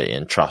responsibility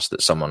and trust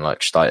that someone like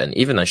Steiten,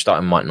 even though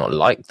Steiten might not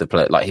like the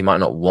player, like he might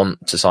not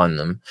want to sign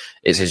them,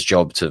 it's his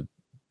job to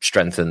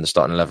strengthen the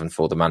starting 11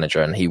 for the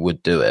manager, and he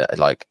would do it.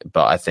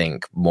 But I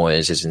think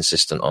Moyes is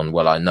insistent on,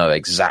 well, I know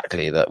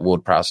exactly that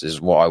Ward-Prowse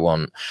is what I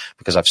want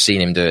because I've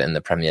seen him do it in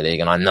the Premier League,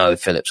 and I know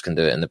Phillips can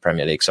do it in the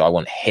Premier League, so I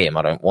want him.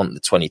 I don't want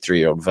the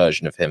 23-year-old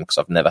version of him because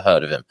I've never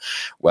heard of him.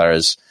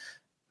 Whereas,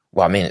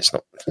 well, I mean, it's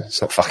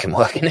not fucking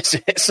working, is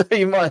it? So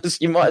you might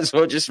as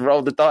well just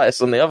roll the dice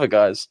on the other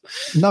guys.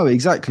 No,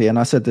 exactly. And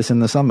I said this in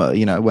the summer,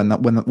 you know, when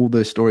all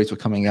those stories were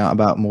coming out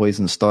about Moyes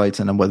and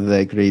Steidten and whether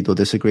they agreed or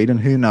disagreed, and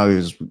who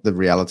knows the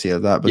reality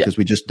of that because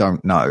we just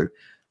don't know.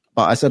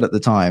 But I said at the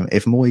time,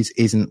 if Moyes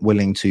isn't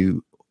willing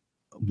to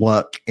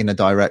work in a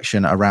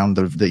direction around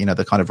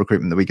the kind of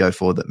recruitment that we go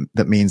for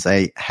that means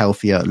a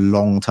healthier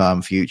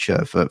long-term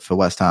future for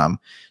West Ham,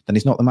 then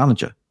he's not the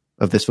manager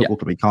of this football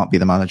club. He can't be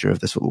the manager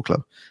of this football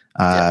club.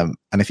 And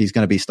if he's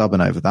going to be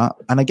stubborn over that,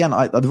 and again,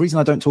 the reason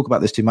I don't talk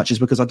about this too much is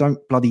because I don't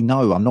bloody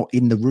know. I'm not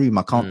in the room.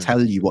 I can't tell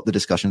you what the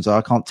discussions are.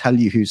 I can't tell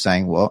you who's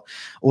saying what.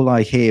 All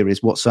I hear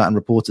is what certain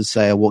reporters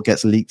say or what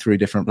gets leaked through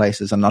different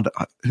places. And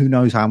who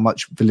knows how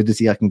much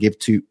validity I can give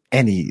to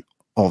any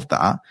of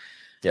that.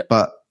 Yep.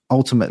 But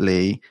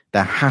ultimately,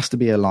 there has to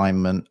be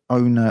alignment,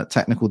 owner,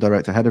 technical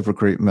director, head of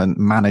recruitment,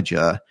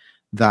 manager,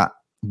 that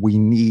we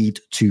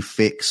need to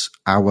fix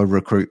our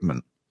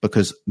recruitment.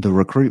 Because the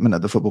recruitment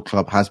at the football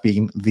club has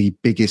been the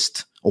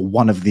biggest or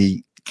one of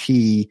the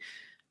key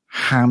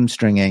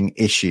hamstringing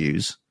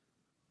issues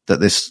that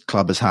this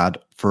club has had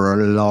for a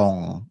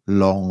long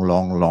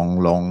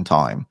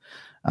time.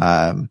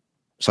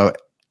 So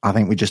I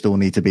think we just all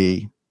need to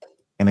be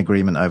in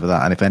agreement over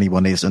that. And if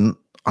anyone isn't,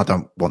 I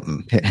don't want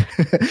them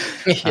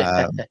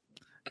here.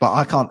 But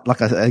I can't,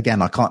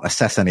 I can't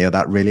assess any of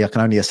that really. I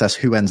can only assess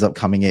who ends up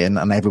coming in,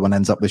 and everyone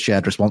ends up with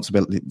shared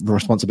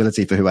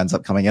responsibility for who ends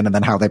up coming in and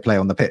then how they play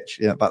on the pitch.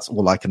 Yeah, that's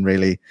all I can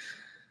really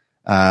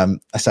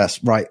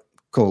assess. Right,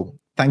 cool.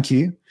 Thank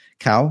you,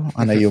 Cal.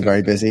 I know you're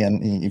very busy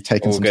and you've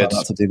taken some time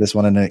out to do this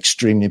one in an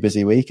extremely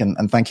busy week.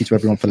 And thank you to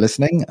everyone for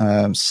listening,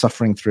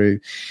 suffering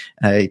through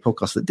a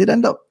podcast that did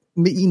end up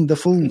meeting the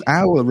full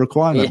hour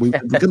requirement. We were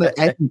going to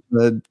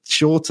end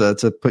shorter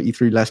to put you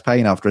through less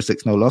pain after a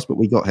 6-0 loss, but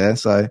we got here.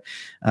 So,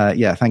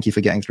 thank you for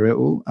getting through it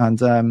all.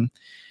 And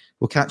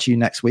we'll catch you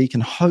next week.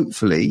 And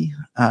hopefully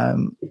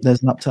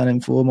there's an upturn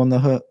in form on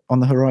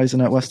the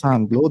horizon at West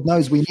Ham. Lord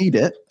knows we need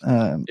it.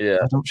 I'm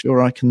not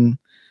sure I can.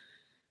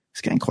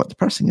 It's getting quite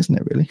depressing, isn't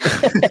it, really?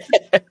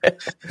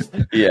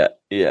 Yeah,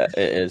 it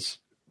is.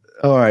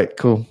 All right,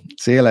 cool.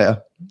 See you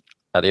later.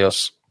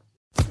 Adios.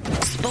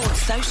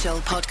 Sports Social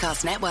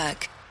Podcast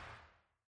Network.